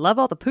it said love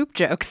all the poop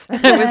jokes. I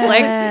was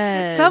like,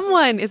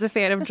 someone is a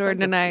fan of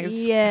Jordan and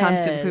I's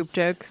constant poop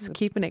jokes,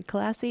 keeping it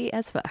classy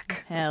as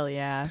fuck. Hell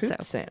yeah.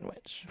 Poop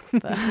sandwich.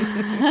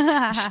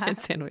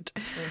 Shit sandwich.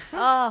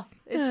 Oh,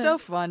 it's so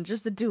fun.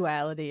 Just the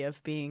duality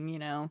of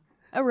being,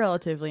 a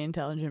relatively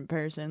intelligent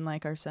person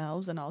like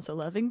ourselves and also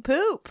loving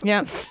poop.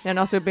 Yeah, and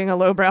also being a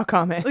lowbrow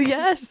comic.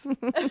 Yes.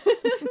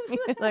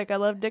 I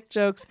love dick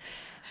jokes.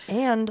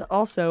 And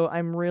also,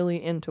 I'm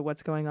really into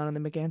what's going on in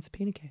the McGahn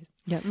subpoena case.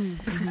 Yep.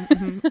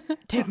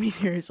 Take me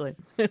seriously.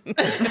 We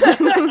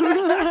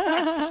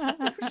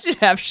should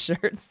have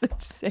shirts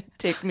that say,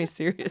 take me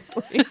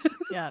seriously.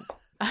 Yeah.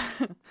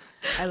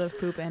 I love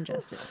poop and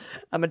justice.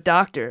 I'm a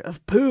doctor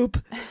of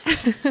poop.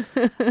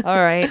 All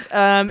right.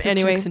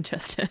 Anyway. Jokes and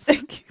justice.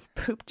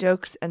 Poop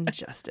jokes and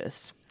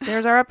justice.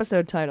 There's our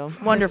episode title.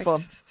 Wonderful.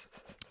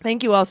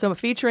 Thank you all so much.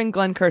 Featuring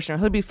Glenn Kirshner.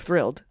 He'll be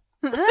thrilled.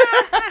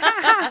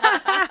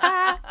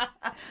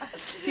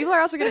 People are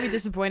also going to be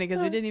disappointed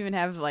because we didn't even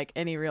have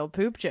any real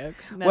poop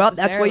jokes. Well,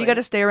 that's why you got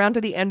to stay around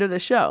to the end of the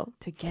show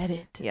to get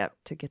it. Yep,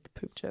 to get the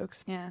poop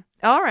jokes. Yeah.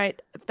 All right.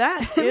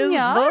 That is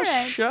Yeah, the all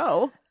right.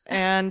 show.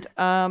 And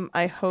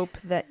I hope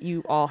that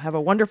you all have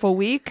a wonderful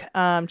week.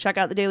 Check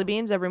out the Daily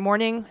Beans every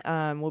morning.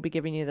 We'll be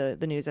giving you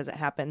the news as it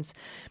happens,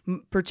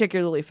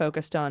 particularly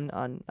focused on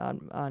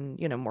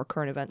more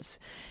current events.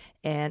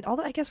 And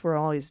although I guess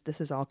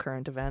this is all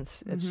current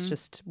events. It's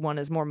just one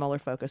is more Mueller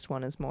focused,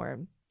 one is more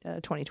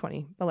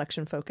 2020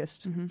 election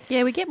focused.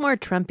 Yeah, we get more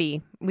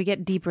Trumpy. We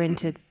get deeper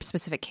into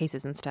specific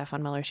cases and stuff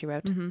on Mueller, She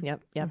Wrote.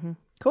 Yep.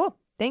 Cool.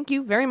 Thank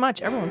you very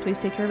much, everyone. Please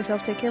take care of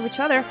yourselves. Take care of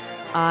each other.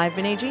 I've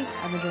been AG.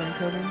 I'm Jordan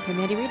Coburn. I'm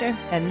Maddie Reader.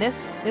 And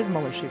this is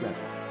Mueller, She Wrote.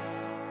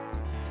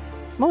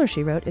 Mueller,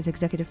 She Wrote is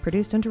executive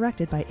produced and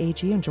directed by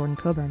AG and Jordan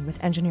Coburn,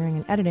 with engineering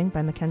and editing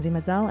by Mackenzie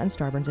Mazzell and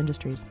Starburns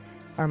Industries.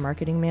 Our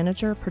marketing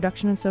manager,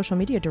 production and social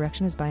media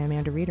direction is by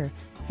Amanda Reeder.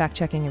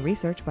 Fact-checking and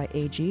research by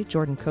AG,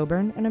 Jordan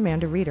Coburn, and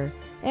Amanda Reeder,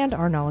 and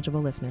our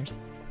knowledgeable listeners.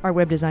 Our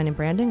web design and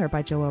branding are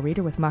by Joel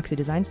Reeder with Moxie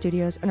Design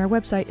Studios, and our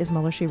website is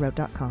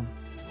MullerSheWrote.com.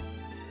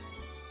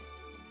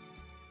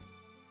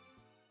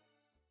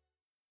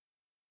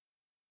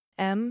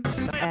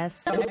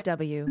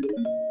 MSW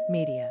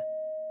Media.